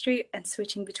chemistry and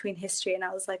switching between history, and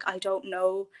I was I don't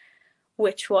know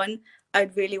which one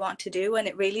I'd really want to do. And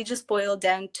it really just boiled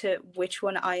down to which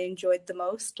one I enjoyed the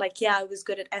most. I was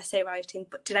good at essay writing,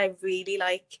 but did I really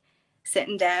like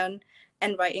sitting down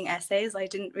and writing essays? I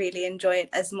didn't really enjoy it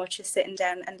as much as sitting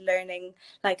down and learning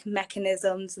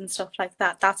mechanisms and stuff like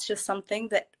that. That's just something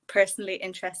that personally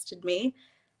interested me.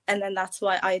 And then that's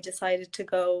why I decided to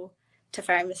go to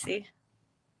pharmacy.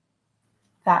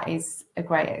 That is a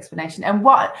great explanation. And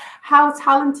how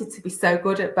talented to be so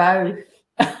good at both.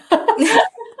 Thank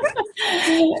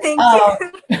you.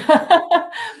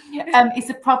 It's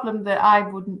a problem that I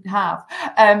wouldn't have.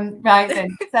 Right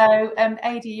then. So,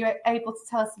 Ada, you're able to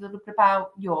tell us a little bit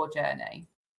about your journey?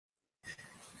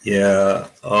 Yeah.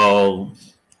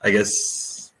 I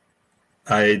guess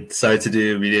I decided to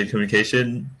do media and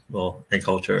communication, and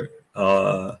culture.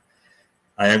 I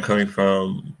am coming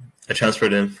I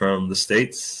transferred in from the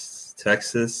States,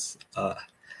 Texas. I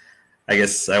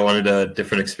guess I wanted a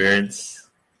different experience,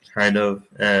 kind of,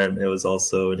 and it was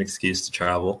also an excuse to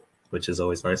travel, which is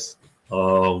always nice.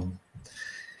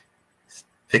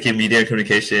 Picking media and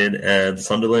communication and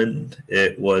Sunderland,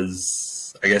 it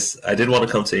was, I guess, I did want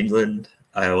to come to England.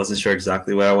 I wasn't sure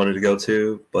exactly where I wanted to go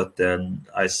to, but then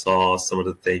I saw some of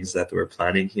the things that they were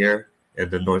planning here in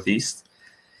the Northeast,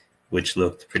 which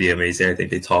looked pretty amazing. I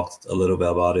think they talked a little bit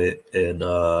about it in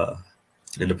the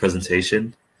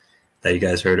presentation that you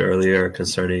guys heard earlier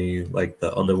concerning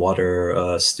the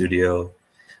underwater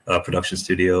production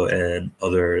studio and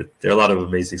there are a lot of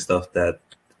amazing stuff that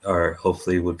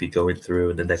hopefully would be going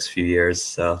through in the next few years.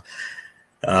 So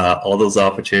all those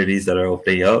opportunities that are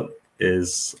opening up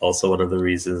is also one of the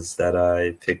reasons that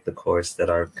I picked the course that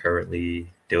I'm currently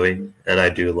doing. And I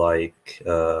do like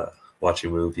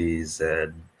watching movies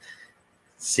and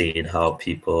seeing how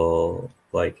people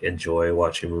like enjoy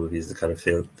watching movies, the kind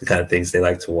of things they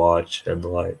like to watch, and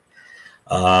like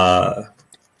I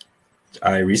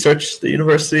researched the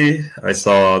university. I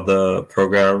saw the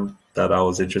program that I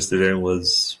was interested in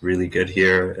was really good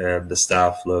here, and the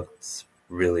staff looked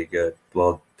really good.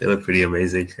 Well, they look pretty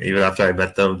amazing. Even after I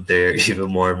met them, they're even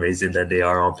more amazing than they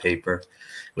are on paper,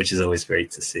 which is always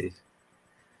great to see.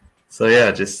 So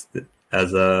yeah, just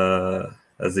as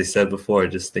they said before,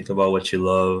 just think about what you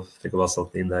love, think about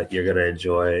something that you're gonna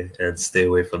enjoy, and stay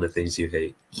away from the things you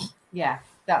hate. Yeah,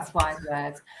 that's wise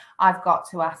words. I've got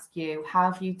to ask you,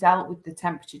 how have you dealt with the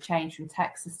temperature change from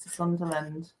Texas to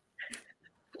Sunderland?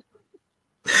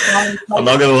 I'm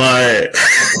not gonna lie.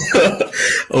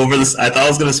 Over this, I thought I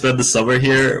was gonna spend the summer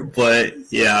here, but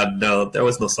yeah, no, there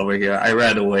was no summer here. I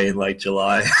ran away in like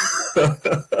July,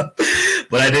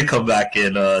 but I did come back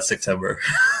in September,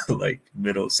 like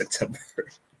middle of September.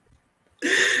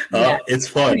 It's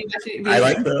fun. I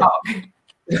like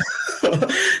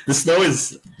the snow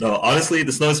is honestly,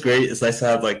 the snow is great. It's nice to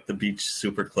have like the beach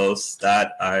super close.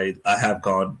 That I have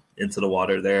gone into the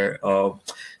water there.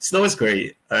 Snow is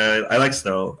great. I like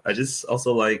snow. I just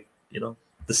also like,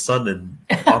 the sun in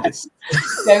August.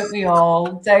 Don't we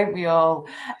all?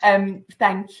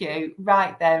 Thank you.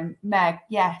 Right then, Meg,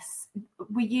 yes.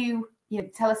 Were you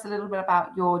tell us a little bit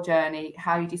about your journey,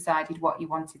 how you decided what you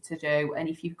wanted to do, and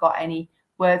if you've got any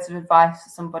words of advice for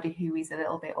somebody who is a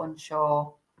little bit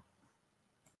unsure.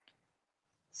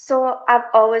 So I've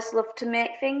always loved to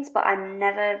make things, but I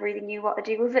never really knew what to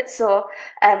do with it. So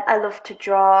I love to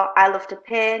draw, I love to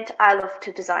paint, I love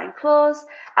to design clothes,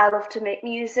 I love to make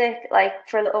music. Like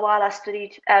for a little while I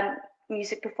studied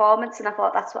music performance, and I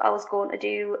thought that's what I was going to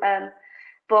do.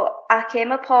 But I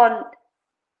came upon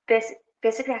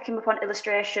basically I came upon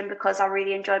illustration because I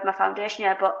really enjoyed my foundation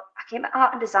year, but I came at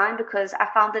art and design because I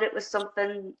found that it was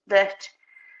something that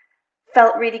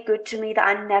felt really good to me, that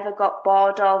I never got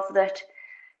bored of, that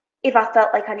if I felt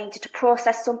like I needed to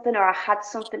process something or I had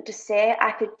something to say,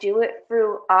 I could do it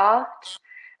through art.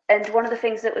 And one of the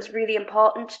things that was really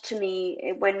important to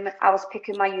me when I was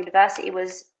picking my university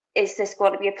was, is this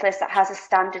going to be a place that has a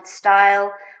standard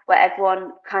style where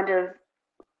everyone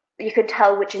you can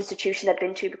tell which institution they've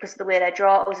been to because of the way they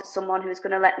draw, or was it someone who's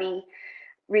going to let me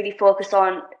really focus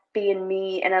on being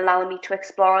me and allowing me to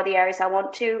explore the areas I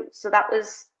want to? So that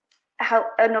was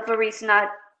another reason I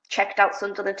checked out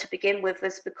Sunderland to begin with,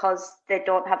 was because they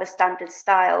don't have a standard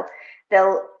style.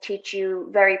 They'll teach you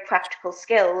very practical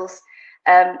skills,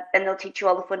 and they'll teach you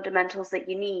all the fundamentals that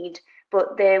you need,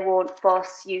 but they won't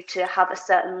force you to have a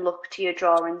certain look to your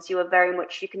drawings. You are very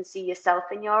much, you can see yourself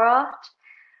in your art.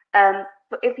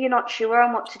 But if you're not sure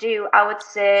on what to do, I would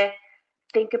say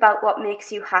think about what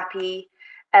makes you happy.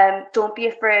 Don't be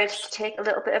afraid to take a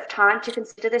little bit of time to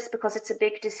consider this, because it's a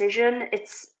big decision.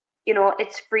 It's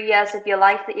 3 years of your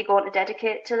life that you're going to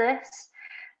dedicate to this.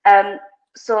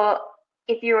 So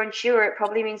if you're unsure, it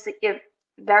probably means that you're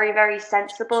very, very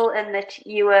sensible and that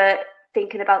you are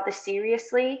thinking about this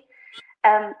seriously.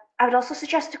 I would also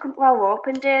suggest to come to our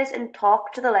open days and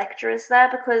talk to the lecturers there,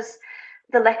 because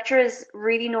the lecturers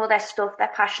really know their stuff,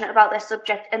 they're passionate about their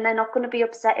subject, and they're not going to be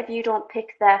upset if you don't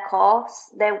pick their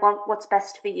course. They want what's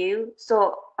best for you.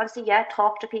 So honestly, yeah,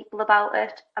 talk to people about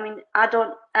it. I mean,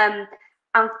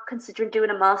 I'm considering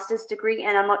doing a master's degree,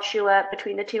 and I'm not sure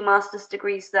between the 2 master's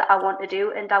degrees that I want to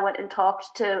do. And I went and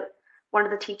talked to one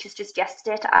of the teachers just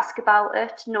yesterday to ask about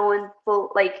it, knowing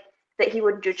that he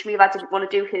wouldn't judge me if I didn't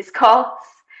want to do his course,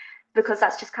 because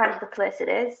that's just kind of the place it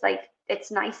is. Like,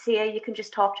 it's nice here. You can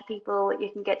just talk to people, you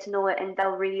can get to know it, and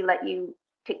they'll really let you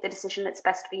pick the decision that's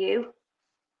best for you.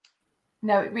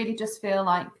 No, it really does feel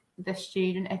like the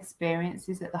student experience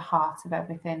is at the heart of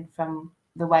everything. From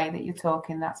the way that you're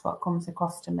talking, that's what comes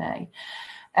across to me.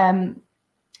 On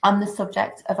the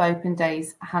subject of open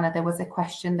days, Hannah, there was a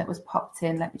question that was popped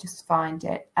in. Let me just find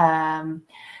it.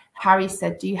 Harry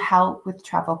said, do you help with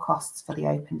travel costs for the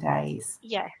open days?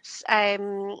 Yes.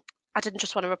 I didn't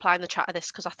just want to reply in the chat of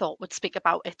this because I thought we'd speak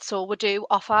about it. So we do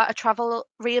offer a travel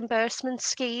reimbursement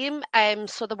scheme.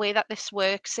 So the way that this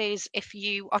works is if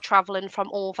you are travelling from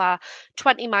over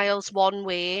 20 miles one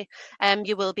way,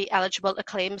 you will be eligible to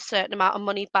claim a certain amount of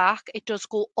money back. It does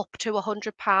go up to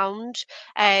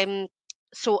 £100.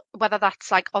 So whether that's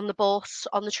like on the bus,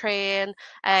 on the train,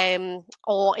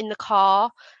 or in the car,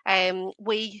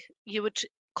 you would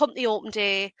come to the open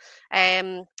day,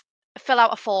 fill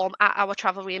out a form at our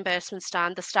travel reimbursement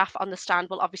stand. The staff on the stand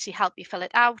will obviously help you fill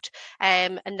it out,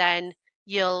 and then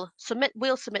we'll submit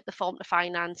the form to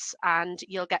finance, and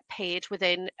you'll get paid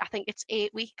within, I think it's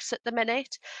 8 weeks at the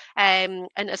minute. And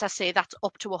as I say, that's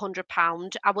up to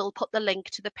 £100. I will put the link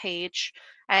to the page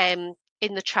in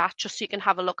the chat, just so you can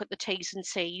have a look at the T's and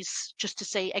C's, just to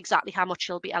see exactly how much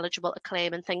you'll be eligible to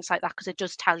claim and things like that, because it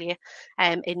does tell you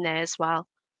in there as well.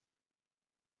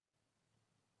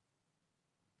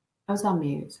 I was on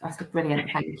mute. I said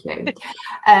brilliant, thank you.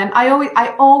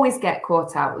 I always get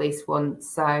caught out at least once,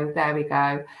 so there we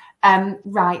go.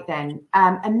 Right then,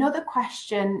 another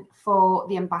question for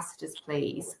the ambassadors,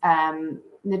 please.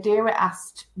 Nadira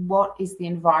asked, what is the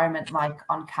environment like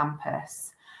on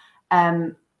campus?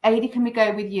 Adi, can we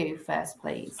go with you first,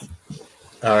 please?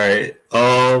 All right.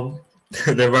 The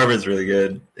environment's really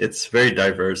good. It's very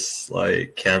diverse,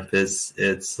 like campus.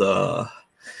 It's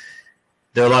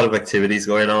there are a lot of activities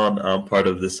going on. I'm part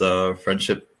of this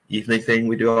friendship evening thing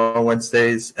we do on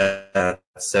Wednesdays at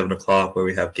 7 o'clock, where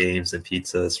we have games and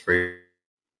pizzas free.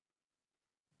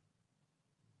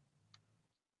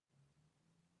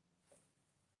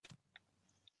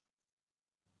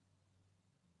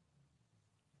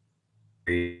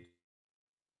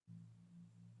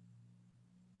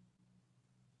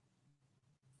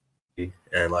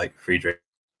 And like free drink.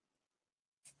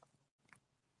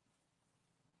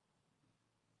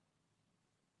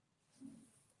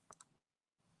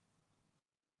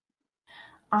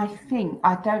 I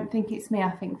don't think it's me. I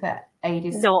think that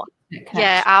Adi's No, connection.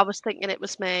 yeah, I was thinking it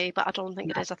was me, but I don't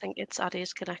think it is. I think it's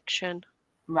Adi's connection.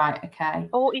 Right, okay.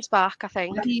 Oh, he's back, I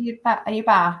think. Are you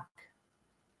back?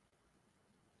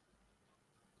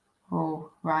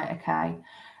 Oh, right, okay.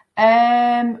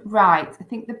 Right, I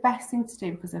think the best thing to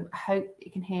do, because I hope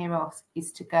you can hear us,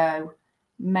 is to go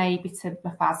maybe to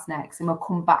Mafaz next, and we'll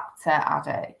come back to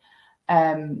Adi.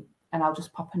 And I'll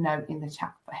just pop a note in the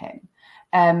chat for him.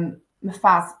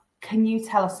 Mafaz, can you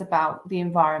tell us about the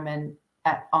environment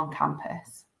on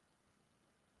campus?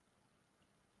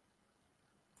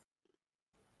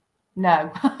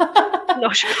 No.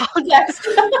 No, she can't. Yes.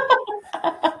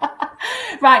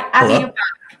 Right, Adi, you're back.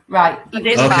 Right.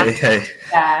 Okay. Hey.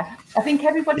 Yeah. I think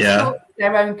everybody's got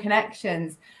their own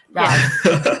connections. Right.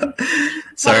 Yeah.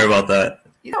 Sorry about that.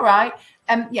 It's all right.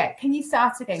 Yeah, can you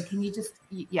start again? Can you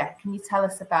can you tell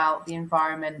us about the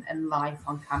environment and life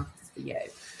on campus for you?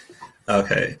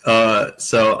 Okay.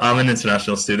 So I'm an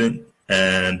international student,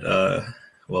 and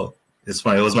well, it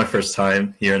was my first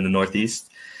time here in the Northeast,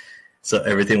 so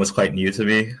everything was quite new to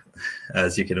me,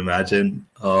 as you can imagine.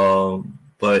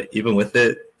 But even with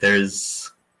it,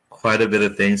 there's quite a bit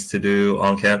of things to do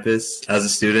on campus. As a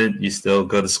student, you still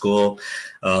go to school.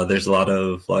 There's a lot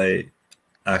of like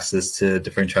access to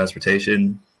different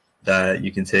transportation that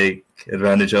you can take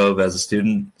advantage of as a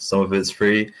student. Some of it's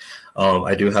free.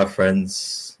 I do have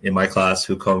friends in my class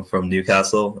who come from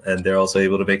Newcastle, and they're also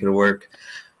able to make it work.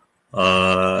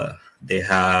 They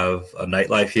have a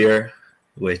nightlife here,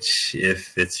 which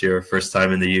if it's your first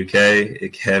time in the UK,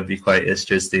 it can be quite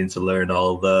interesting to learn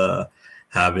all the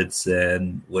habits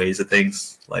and ways of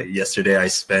things. Like yesterday, I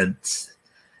spent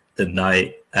the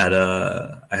night at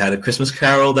I had a Christmas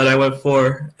carol that I went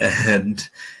for, and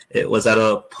it was at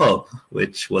a pub,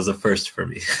 which was a first for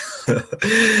me.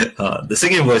 The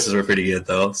singing voices were pretty good,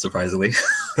 though, surprisingly.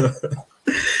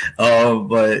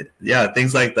 But yeah,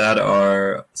 things like that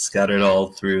are scattered all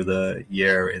through the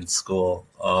year in school.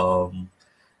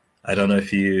 I don't know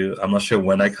if I'm not sure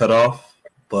when I cut off,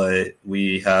 but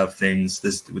we have things.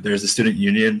 There's a student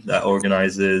union that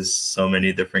organizes so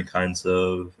many different kinds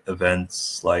of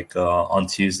events. Like on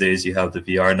Tuesdays, you have the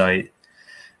VR night.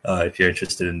 If you're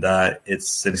interested in that,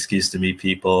 it's an excuse to meet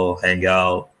people, hang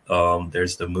out.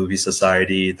 There's the movie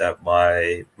society that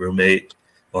my roommate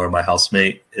or my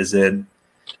housemate is in.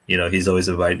 You know, he's always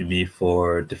invited me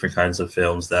for different kinds of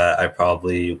films that I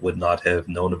probably would not have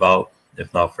known about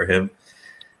if not for him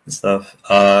and stuff.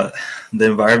 The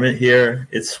environment here,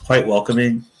 it's quite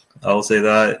welcoming. I will say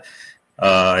that.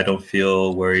 I don't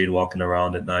feel worried walking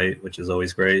around at night, which is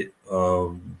always great.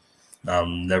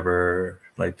 I'm never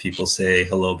like people say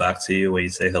hello back to you when you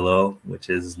say hello, which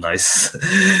is nice.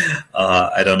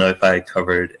 I don't know if I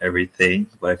covered everything,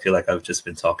 but I feel like I've just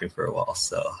been talking for a while,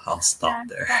 so I'll stop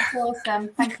there. That's awesome.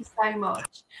 Thank you so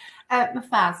much.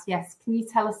 Mafaz, yes, can you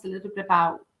tell us a little bit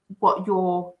about what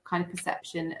your kind of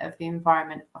perception of the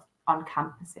environment on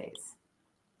campus is?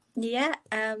 Yeah,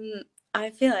 I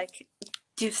feel like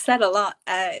you've said a lot.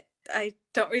 I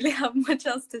don't really have much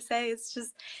else to say. It's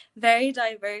just very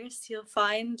diverse. You'll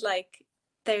find like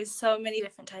there's so many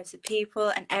different types of people,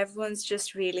 and everyone's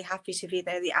just really happy to be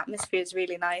there. The atmosphere is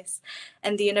really nice,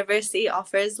 and the university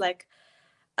offers like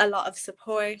a lot of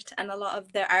support, and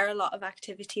there are a lot of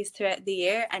activities throughout the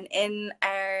year. And in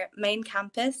our main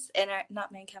campus, in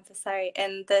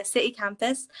the city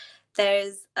campus,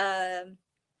 there's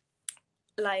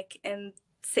like in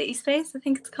City Space, I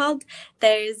think it's called,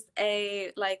 there's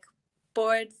a like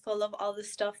board full of all the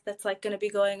stuff that's like going to be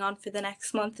going on for the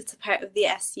next month. It's a part of the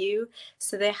SU,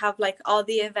 so they have like all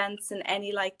the events and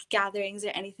any like gatherings or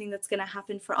anything that's going to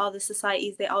happen for all the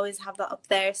societies. They always have that up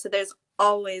there, so there's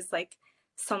always like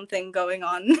something going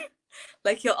on.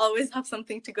 Like you'll always have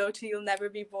something to go to, you'll never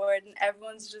be bored, and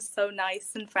everyone's just so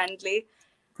nice and friendly.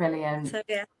 Brilliant. So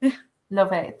yeah.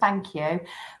 Love it, thank you.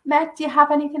 Meg, do you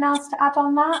have anything else to add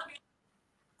on that?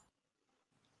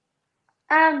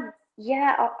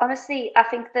 Yeah, honestly, I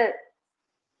think that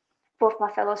both my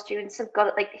fellow students have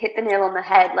got like hit the nail on the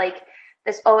head. Like,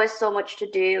 there's always so much to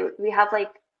do. We have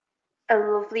like a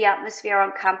lovely atmosphere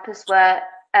on campus where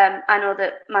I know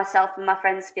that myself and my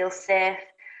friends feel safe.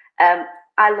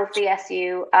 I love the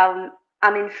SU.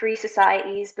 I'm in free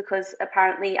societies because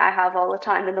apparently I have all the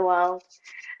time in the world.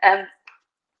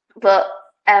 But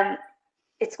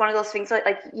it's one of those things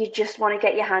like you just want to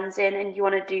get your hands in and you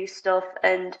want to do stuff.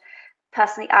 And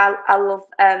personally, I love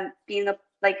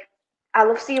I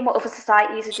love seeing what other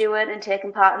societies are doing and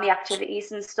taking part in the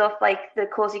activities and stuff. Like the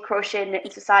Cozy Crochet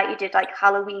Knitting Society did like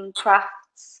Halloween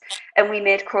crafts, and we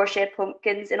made crochet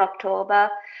pumpkins in October.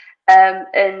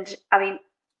 And I mean,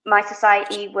 my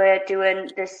society, we're doing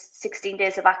this 16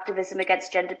 days of activism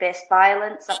against gender-based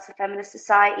violence. That's a feminist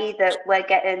society that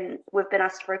we've been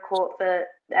asked for a quote for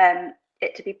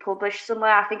it to be published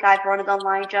somewhere. I think I've run it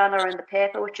online, John, or in the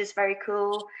paper, which is very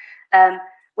cool.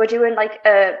 We're doing like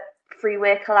a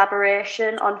freeway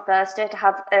collaboration on Thursday to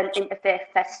have an interfaith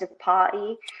festive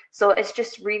party. So it's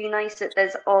just really nice that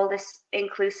there's all this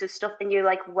inclusive stuff and you're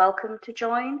like welcome to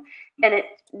join, and it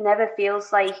never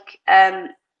feels like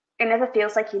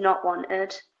you're not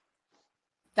wanted.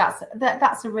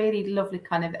 That's a really lovely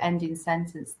kind of ending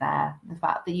sentence there. The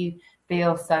fact that you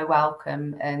feel so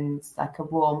welcome and like a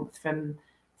warmth from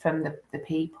the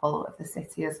people of the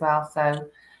city as well. So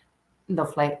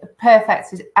lovely,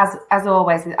 perfect as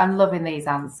always. I'm loving these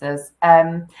answers.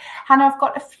 Hannah, I've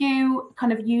got a few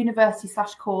kind of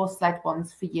university/course led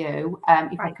ones for you.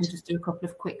 If I can just do a couple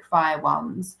of quick fire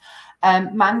ones.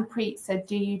 Manpreet said,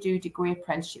 do you do degree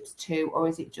apprenticeships too, or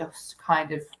is it just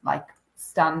kind of like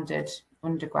standard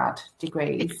undergrad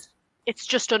degrees? It's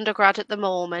just undergrad at the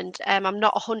moment. I'm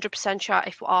not 100% sure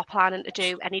if we are planning to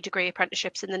do any degree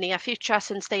apprenticeships in the near future,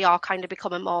 since they are kind of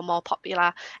becoming more and more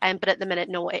popular. But at the minute,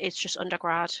 no, it is just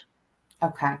undergrad.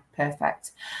 Okay,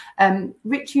 perfect.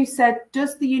 Rich, you said,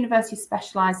 does the university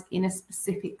specialise in a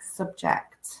specific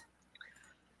subject?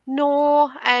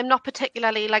 No, not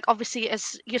particularly. Like obviously,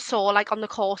 as you saw, like on the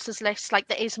courses list, like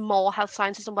there is more health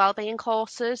sciences and wellbeing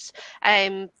courses.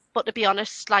 But to be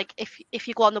honest, like if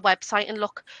you go on the website and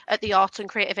look at the arts and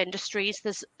creative industries,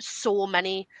 there's so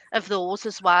many of those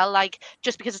as well. Like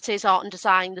just because it says art and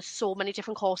design, there's so many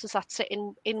different courses that sit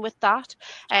in with that.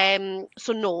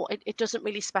 So no, it doesn't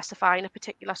really specify in a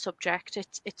particular subject.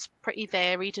 It's pretty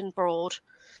varied and broad.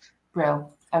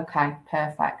 Brill. Okay,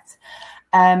 perfect.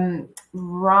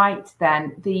 Right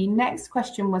then, the next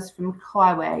question was from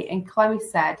Chloe, and Chloe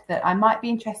said that I might be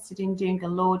interested in doing a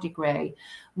law degree.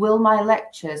 Will my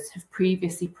lecturers have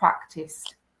previously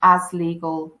practiced as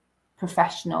legal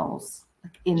professionals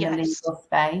in the legal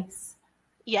space?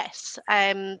 Yes.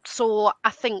 So I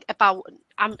think I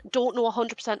don't know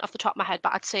 100% off the top of my head,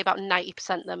 but I'd say about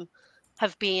 90% of them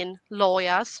have been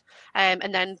lawyers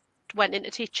and then went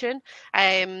into teaching.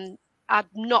 I'm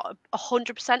not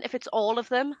 100% if it's all of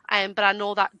them, but I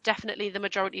know that definitely the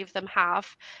majority of them have.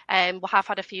 We have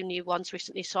had a few new ones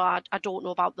recently, so I don't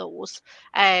know about those.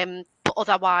 But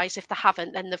otherwise, if they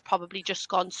haven't, then they've probably just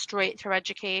gone straight through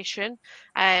education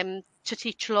to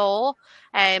teach law.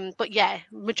 But yeah,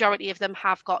 majority of them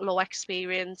have got law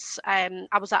experience. I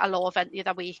was at a law event the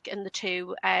other week, and the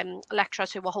two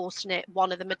lecturers who were hosting it,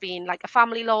 one of them had been like a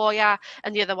family lawyer,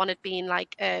 and the other one had been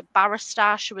like a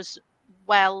barrister. She was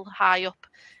well high up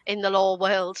in the law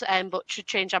world, but should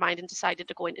change her mind and decided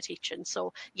to go into teaching.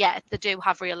 So yeah, they do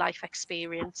have real life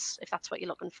experience if that's what you're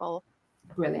looking for.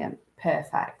 Brilliant,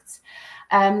 perfect.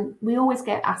 We always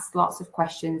get asked lots of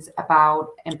questions about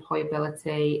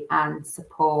employability and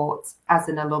support as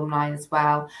an alumni as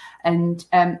well. And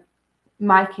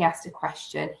Mikey asked a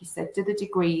question. He said, do the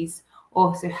degrees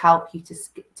also help you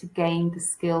to gain the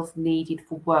skills needed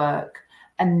for work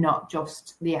and not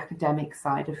just the academic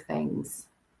side of things?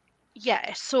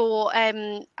 Yeah, so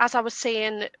as I was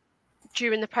saying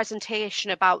during the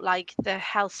presentation about like the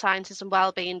health sciences and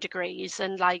wellbeing degrees,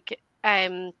 and like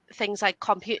things like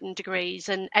computing degrees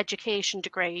and education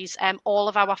degrees, all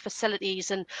of our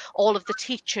facilities and all of the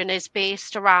teaching is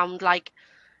based around like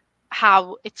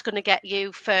how it's going to get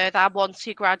you further once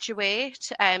you graduate.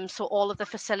 So all of the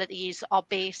facilities are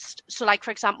based, so like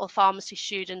for example pharmacy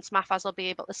students, Mafaz will be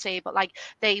able to say, but like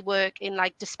they work in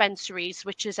like dispensaries,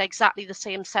 which is exactly the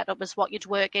same setup as what you'd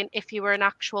work in if you were an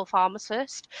actual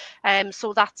pharmacist.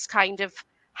 So that's kind of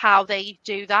how they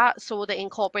do that. So they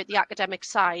incorporate the academic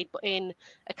side but in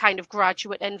a kind of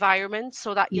graduate environment,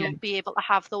 so that you'll be able to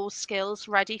have those skills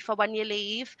ready for when you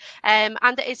leave. And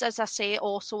it is, as I say,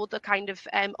 also the kind of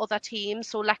other teams.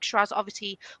 So lecturers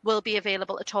obviously will be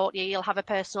available to talk to you. You'll have a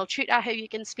personal tutor who you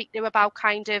can speak to about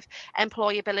kind of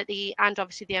employability, and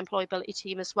obviously the employability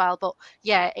team as well. But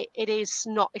yeah, it's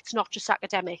not just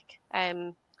academic.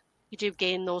 You do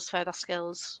gain those further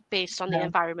skills based on the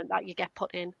environment that you get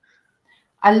put in.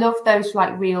 I love those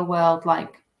like real world,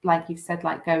 like you said,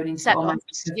 like going into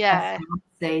almost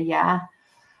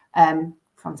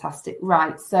fantastic.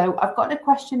 Right, so I've got a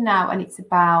question now, and it's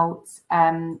about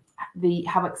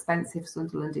how expensive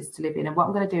Sunderland is to live in. And what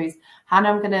I'm going to do is, Hannah,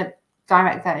 I'm going to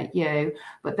direct that at you,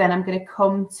 but then I'm going to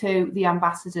come to the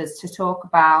ambassadors to talk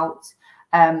about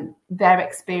their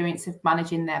experience of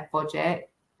managing their budget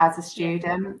as a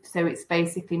student. So it's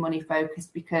basically money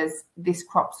focused, because this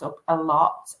crops up a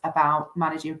lot about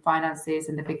managing finances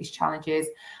and the biggest challenges,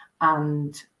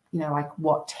 and like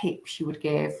what tips you would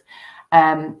give.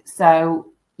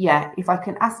 So yeah, if I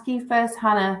can ask you first,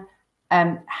 Hannah,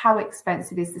 how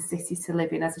expensive is the city to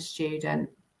live in as a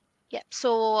student? Yeah,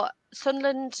 so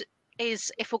Sunderland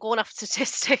is, if we're going off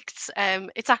statistics,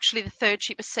 it's actually the third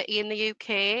cheapest city in the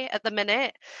UK at the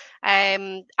minute,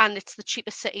 and it's the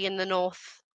cheapest city in the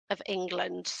north of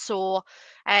England. So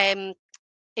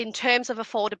in terms of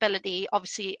affordability,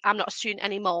 obviously I'm not a student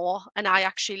anymore, and I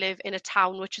actually live in a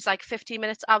town which is like 15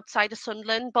 minutes outside of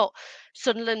Sunderland. But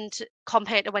Sunderland,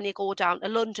 compared to when you go down to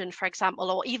London, for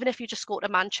example, or even if you just go to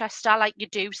Manchester, like you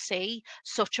do see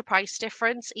such a price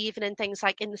difference, even in things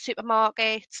like in the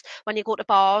supermarkets, when you go to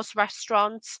bars,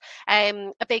 restaurants.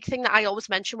 A big thing that I always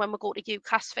mention when we go to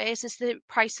UCAS fairs is the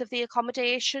price of the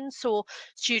accommodation. So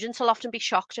students will often be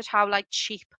shocked at how like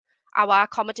cheap our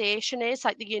accommodation is,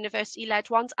 like the university-led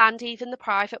ones and even the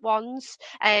private ones,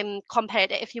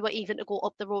 compared to if you were even to go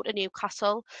up the road to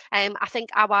Newcastle. I think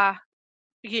our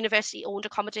university-owned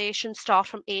accommodation start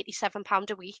from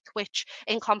 £87 a week, which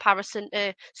in comparison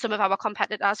to some of our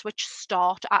competitors, which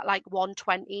start at like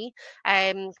 £120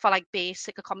 for like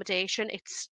basic accommodation,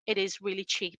 it is really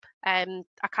cheap. I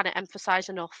cannot emphasize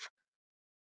enough,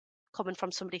 coming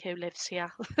from somebody who lives here.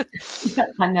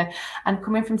 I know, and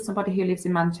coming from somebody who lives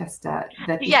in Manchester,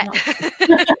 that is not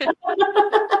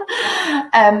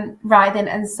right then.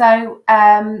 And so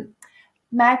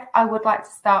Meg, I would like to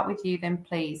start with you then,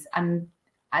 please, and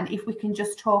if we can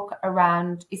just talk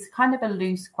around, it's kind of a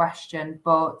loose question,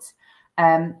 but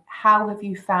how have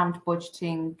you found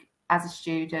budgeting as a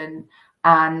student,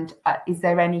 and is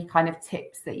there any kind of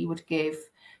tips that you would give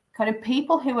kind of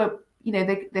people who are,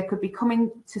 they could be coming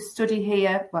to study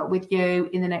here, well, with you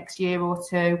in the next year or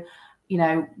two?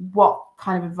 What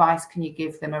kind of advice can you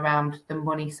give them around the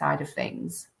money side of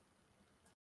things?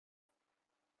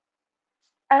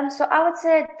 So I would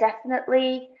say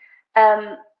definitely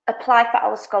apply for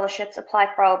our scholarships, apply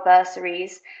for our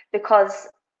bursaries, because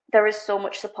there is so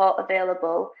much support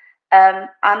available.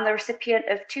 I'm the recipient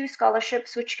of 2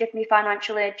 scholarships which give me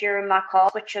financial aid during my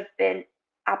course, which have been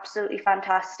absolutely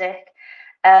fantastic.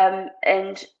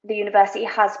 And the university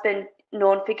has been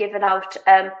known for giving out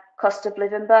cost of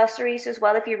living bursaries as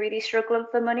well if you're really struggling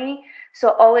for money.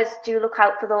 So always do look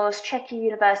out for those, check your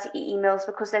university emails,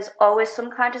 because there's always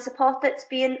some kind of support that's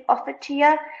being offered to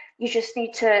you. You just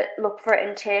need to look for it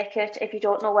and take it. If you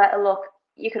don't know where to look,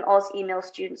 you can always email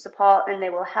student support and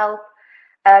they will help.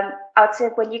 I would say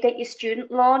when you get your student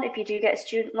loan, if you do get a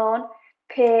student loan,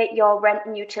 pay your rent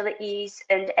and utilities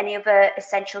and any other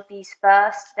essential fees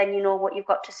first, then you know what you've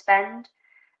got to spend.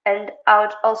 And I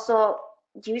would also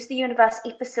use the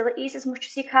university facilities as much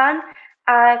as you can.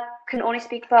 I can only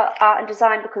speak for art and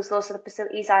design because those are the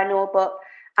facilities I know, but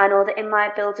I know that in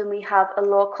my building we have a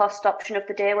low cost option of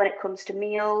the day when it comes to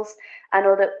meals. I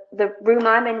know that the room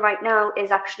I'm in right now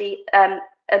is actually a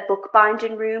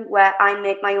bookbinding room where I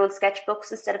make my own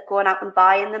sketchbooks instead of going out and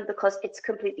buying them, because it's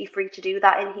completely free to do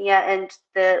that in here, and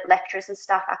the lecturers and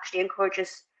staff actually encourage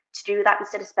us to do that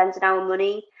instead of spending our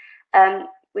money.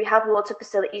 We have loads of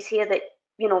facilities here that,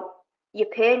 you're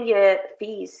paying your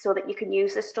fees so that you can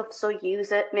use this stuff, so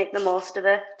use it, make the most of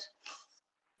it.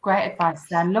 Great advice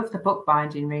then. Love the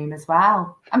bookbinding room as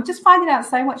well. I'm just finding out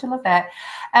so much. I love it.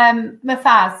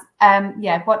 Mafaz,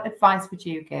 what advice would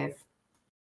you give?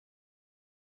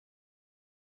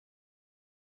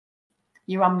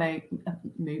 You're on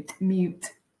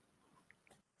mute.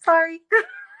 Sorry.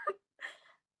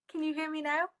 Can you hear me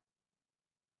now?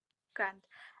 Grand.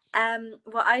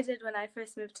 What I did when I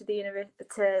first moved to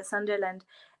to Sunderland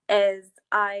is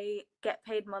I get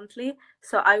paid monthly,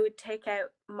 so I would take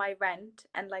out my rent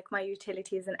and like my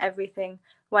utilities and everything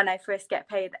when I first get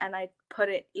paid, and I'd put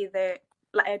it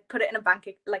I'd put it in a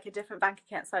a different bank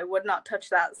account, so I would not touch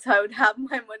that. So I would have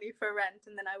my money for rent,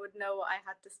 and then I would know what I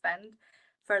had to spend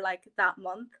for like that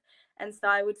month. And so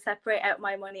I would separate out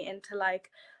my money into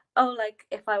like, oh, like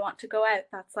if I want to go out,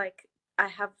 that's like I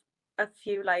have a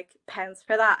few like pounds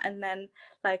for that, and then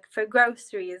like for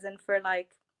groceries and for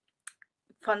like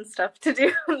fun stuff to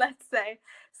do, let's say.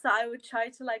 So I would try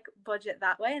to like budget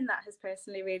that way, and that has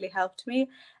personally really helped me.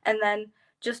 And then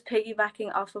just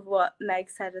piggybacking off of what Meg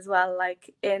said as well,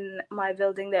 like in my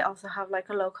building they also have like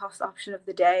a low cost option of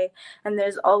the day, and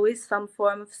there's always some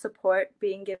form of support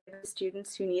being given to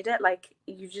students who need it. Like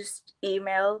you just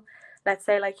email, let's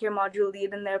say like your module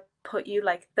lead, and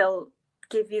they'll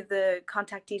give you the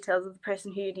contact details of the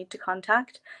person who you need to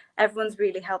contact. Everyone's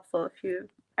really helpful if you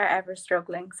are ever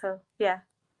struggling. So yeah.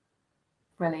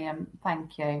 Brilliant,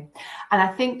 thank you. And I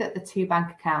think that the 2 bank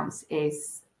accounts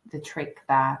is the trick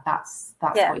there. That's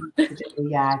Yeah. what you need to do.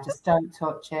 Yeah, just don't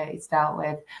touch it. It's dealt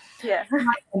with. Yeah.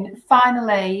 And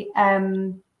finally,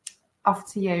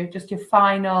 off to you. Just your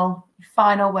final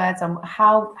words on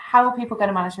how are people going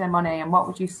to manage their money, and what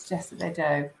would you suggest that they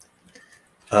do?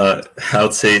 I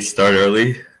would say start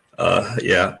early.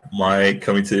 Yeah, my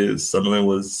coming to Sunderland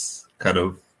was kind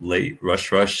of late,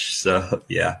 rush. So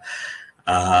yeah,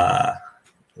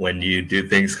 when you do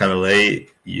things kind of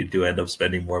late, you do end up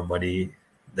spending more money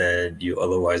than you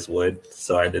otherwise would.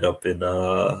 So I ended up in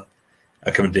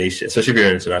accommodation, especially if you're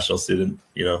an international student.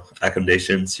 You know,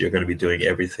 accommodations, you're going to be doing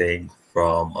everything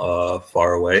from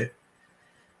far away.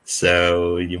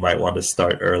 So you might want to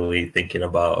start early thinking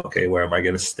about, okay, where am I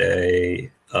going to stay?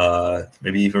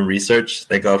 Maybe even research.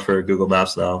 Thank God for Google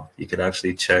Maps now. You can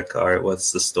actually check, all right,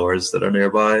 what's the stores that are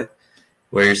nearby,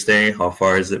 where you're staying, how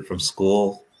far is it from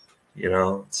school, you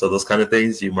know? So those kind of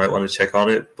things, you might want to check on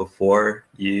it before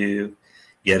you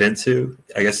get into.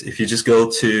 I guess if you just go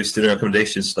to student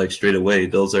accommodations like straight away,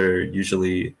 those are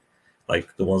usually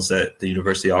like the ones that the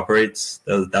university operates.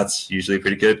 That's usually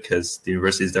pretty good because the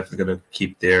university is definitely going to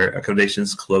keep their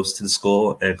accommodations close to the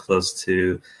school and close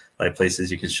to like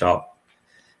places you can shop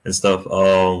and stuff.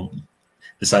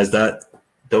 Besides that,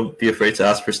 don't be afraid to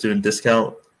ask for student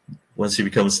discount. Once you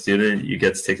become a student, you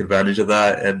get to take advantage of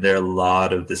that, and there are a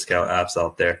lot of discount apps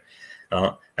out there.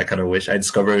 I kind of wish I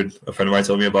discovered, a friend of mine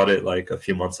told me about it like a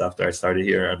few months after I started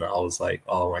here, and I was like,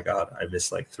 oh my God, I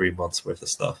missed like 3 months worth of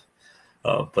stuff.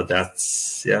 But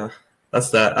that's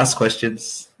that. Ask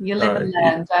questions. You live and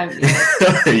learn, don't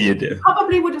you? You do.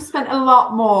 Probably would have spent a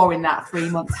lot more in that 3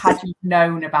 months had you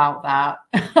known about that.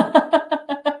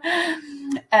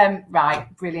 Right,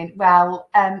 brilliant. Well,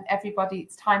 everybody,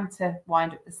 it's time to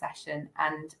wind up the session.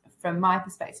 And from my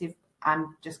perspective,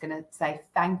 I'm just going to say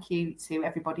thank you to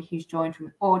everybody who's joined from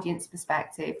an audience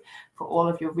perspective for all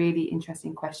of your really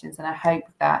interesting questions. And I hope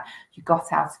that you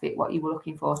got out of it what you were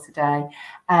looking for today.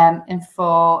 And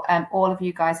for all of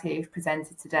you guys here who've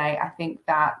presented today, I think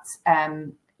that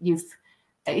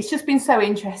it's just been so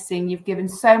interesting. You've given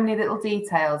so many little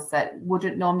details that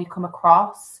wouldn't normally come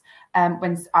across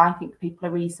when I think people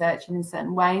are researching in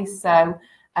certain ways. So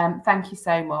thank you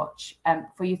so much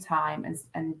for your time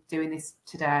and doing this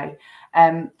today.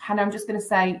 Hannah, I'm just going to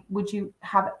say, would you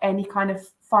have any kind of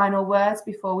final words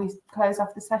before we close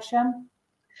off the session?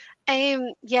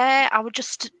 Yeah, I would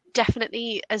just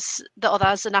definitely, as the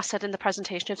others, and I said in the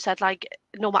presentation, have said, like,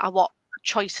 no matter what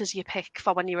choices you pick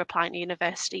for when you're applying to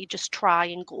university, just try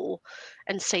and go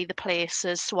and see the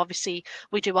places. So obviously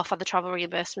we do offer the travel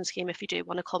reimbursement scheme if you do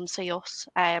want to come see us,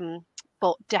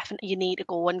 but definitely you need to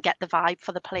go and get the vibe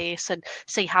for the place and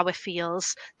see how it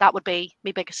feels. That would be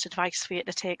my biggest advice for you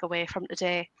to take away from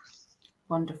today.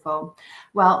 Wonderful.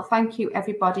 Well, thank you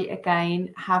everybody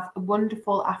again. Have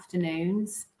wonderful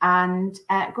afternoons, and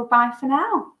goodbye for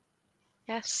now.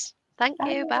 Yes, thank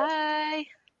you. Bye.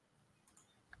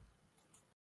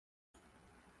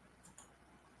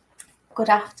 Good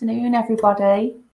afternoon, everybody.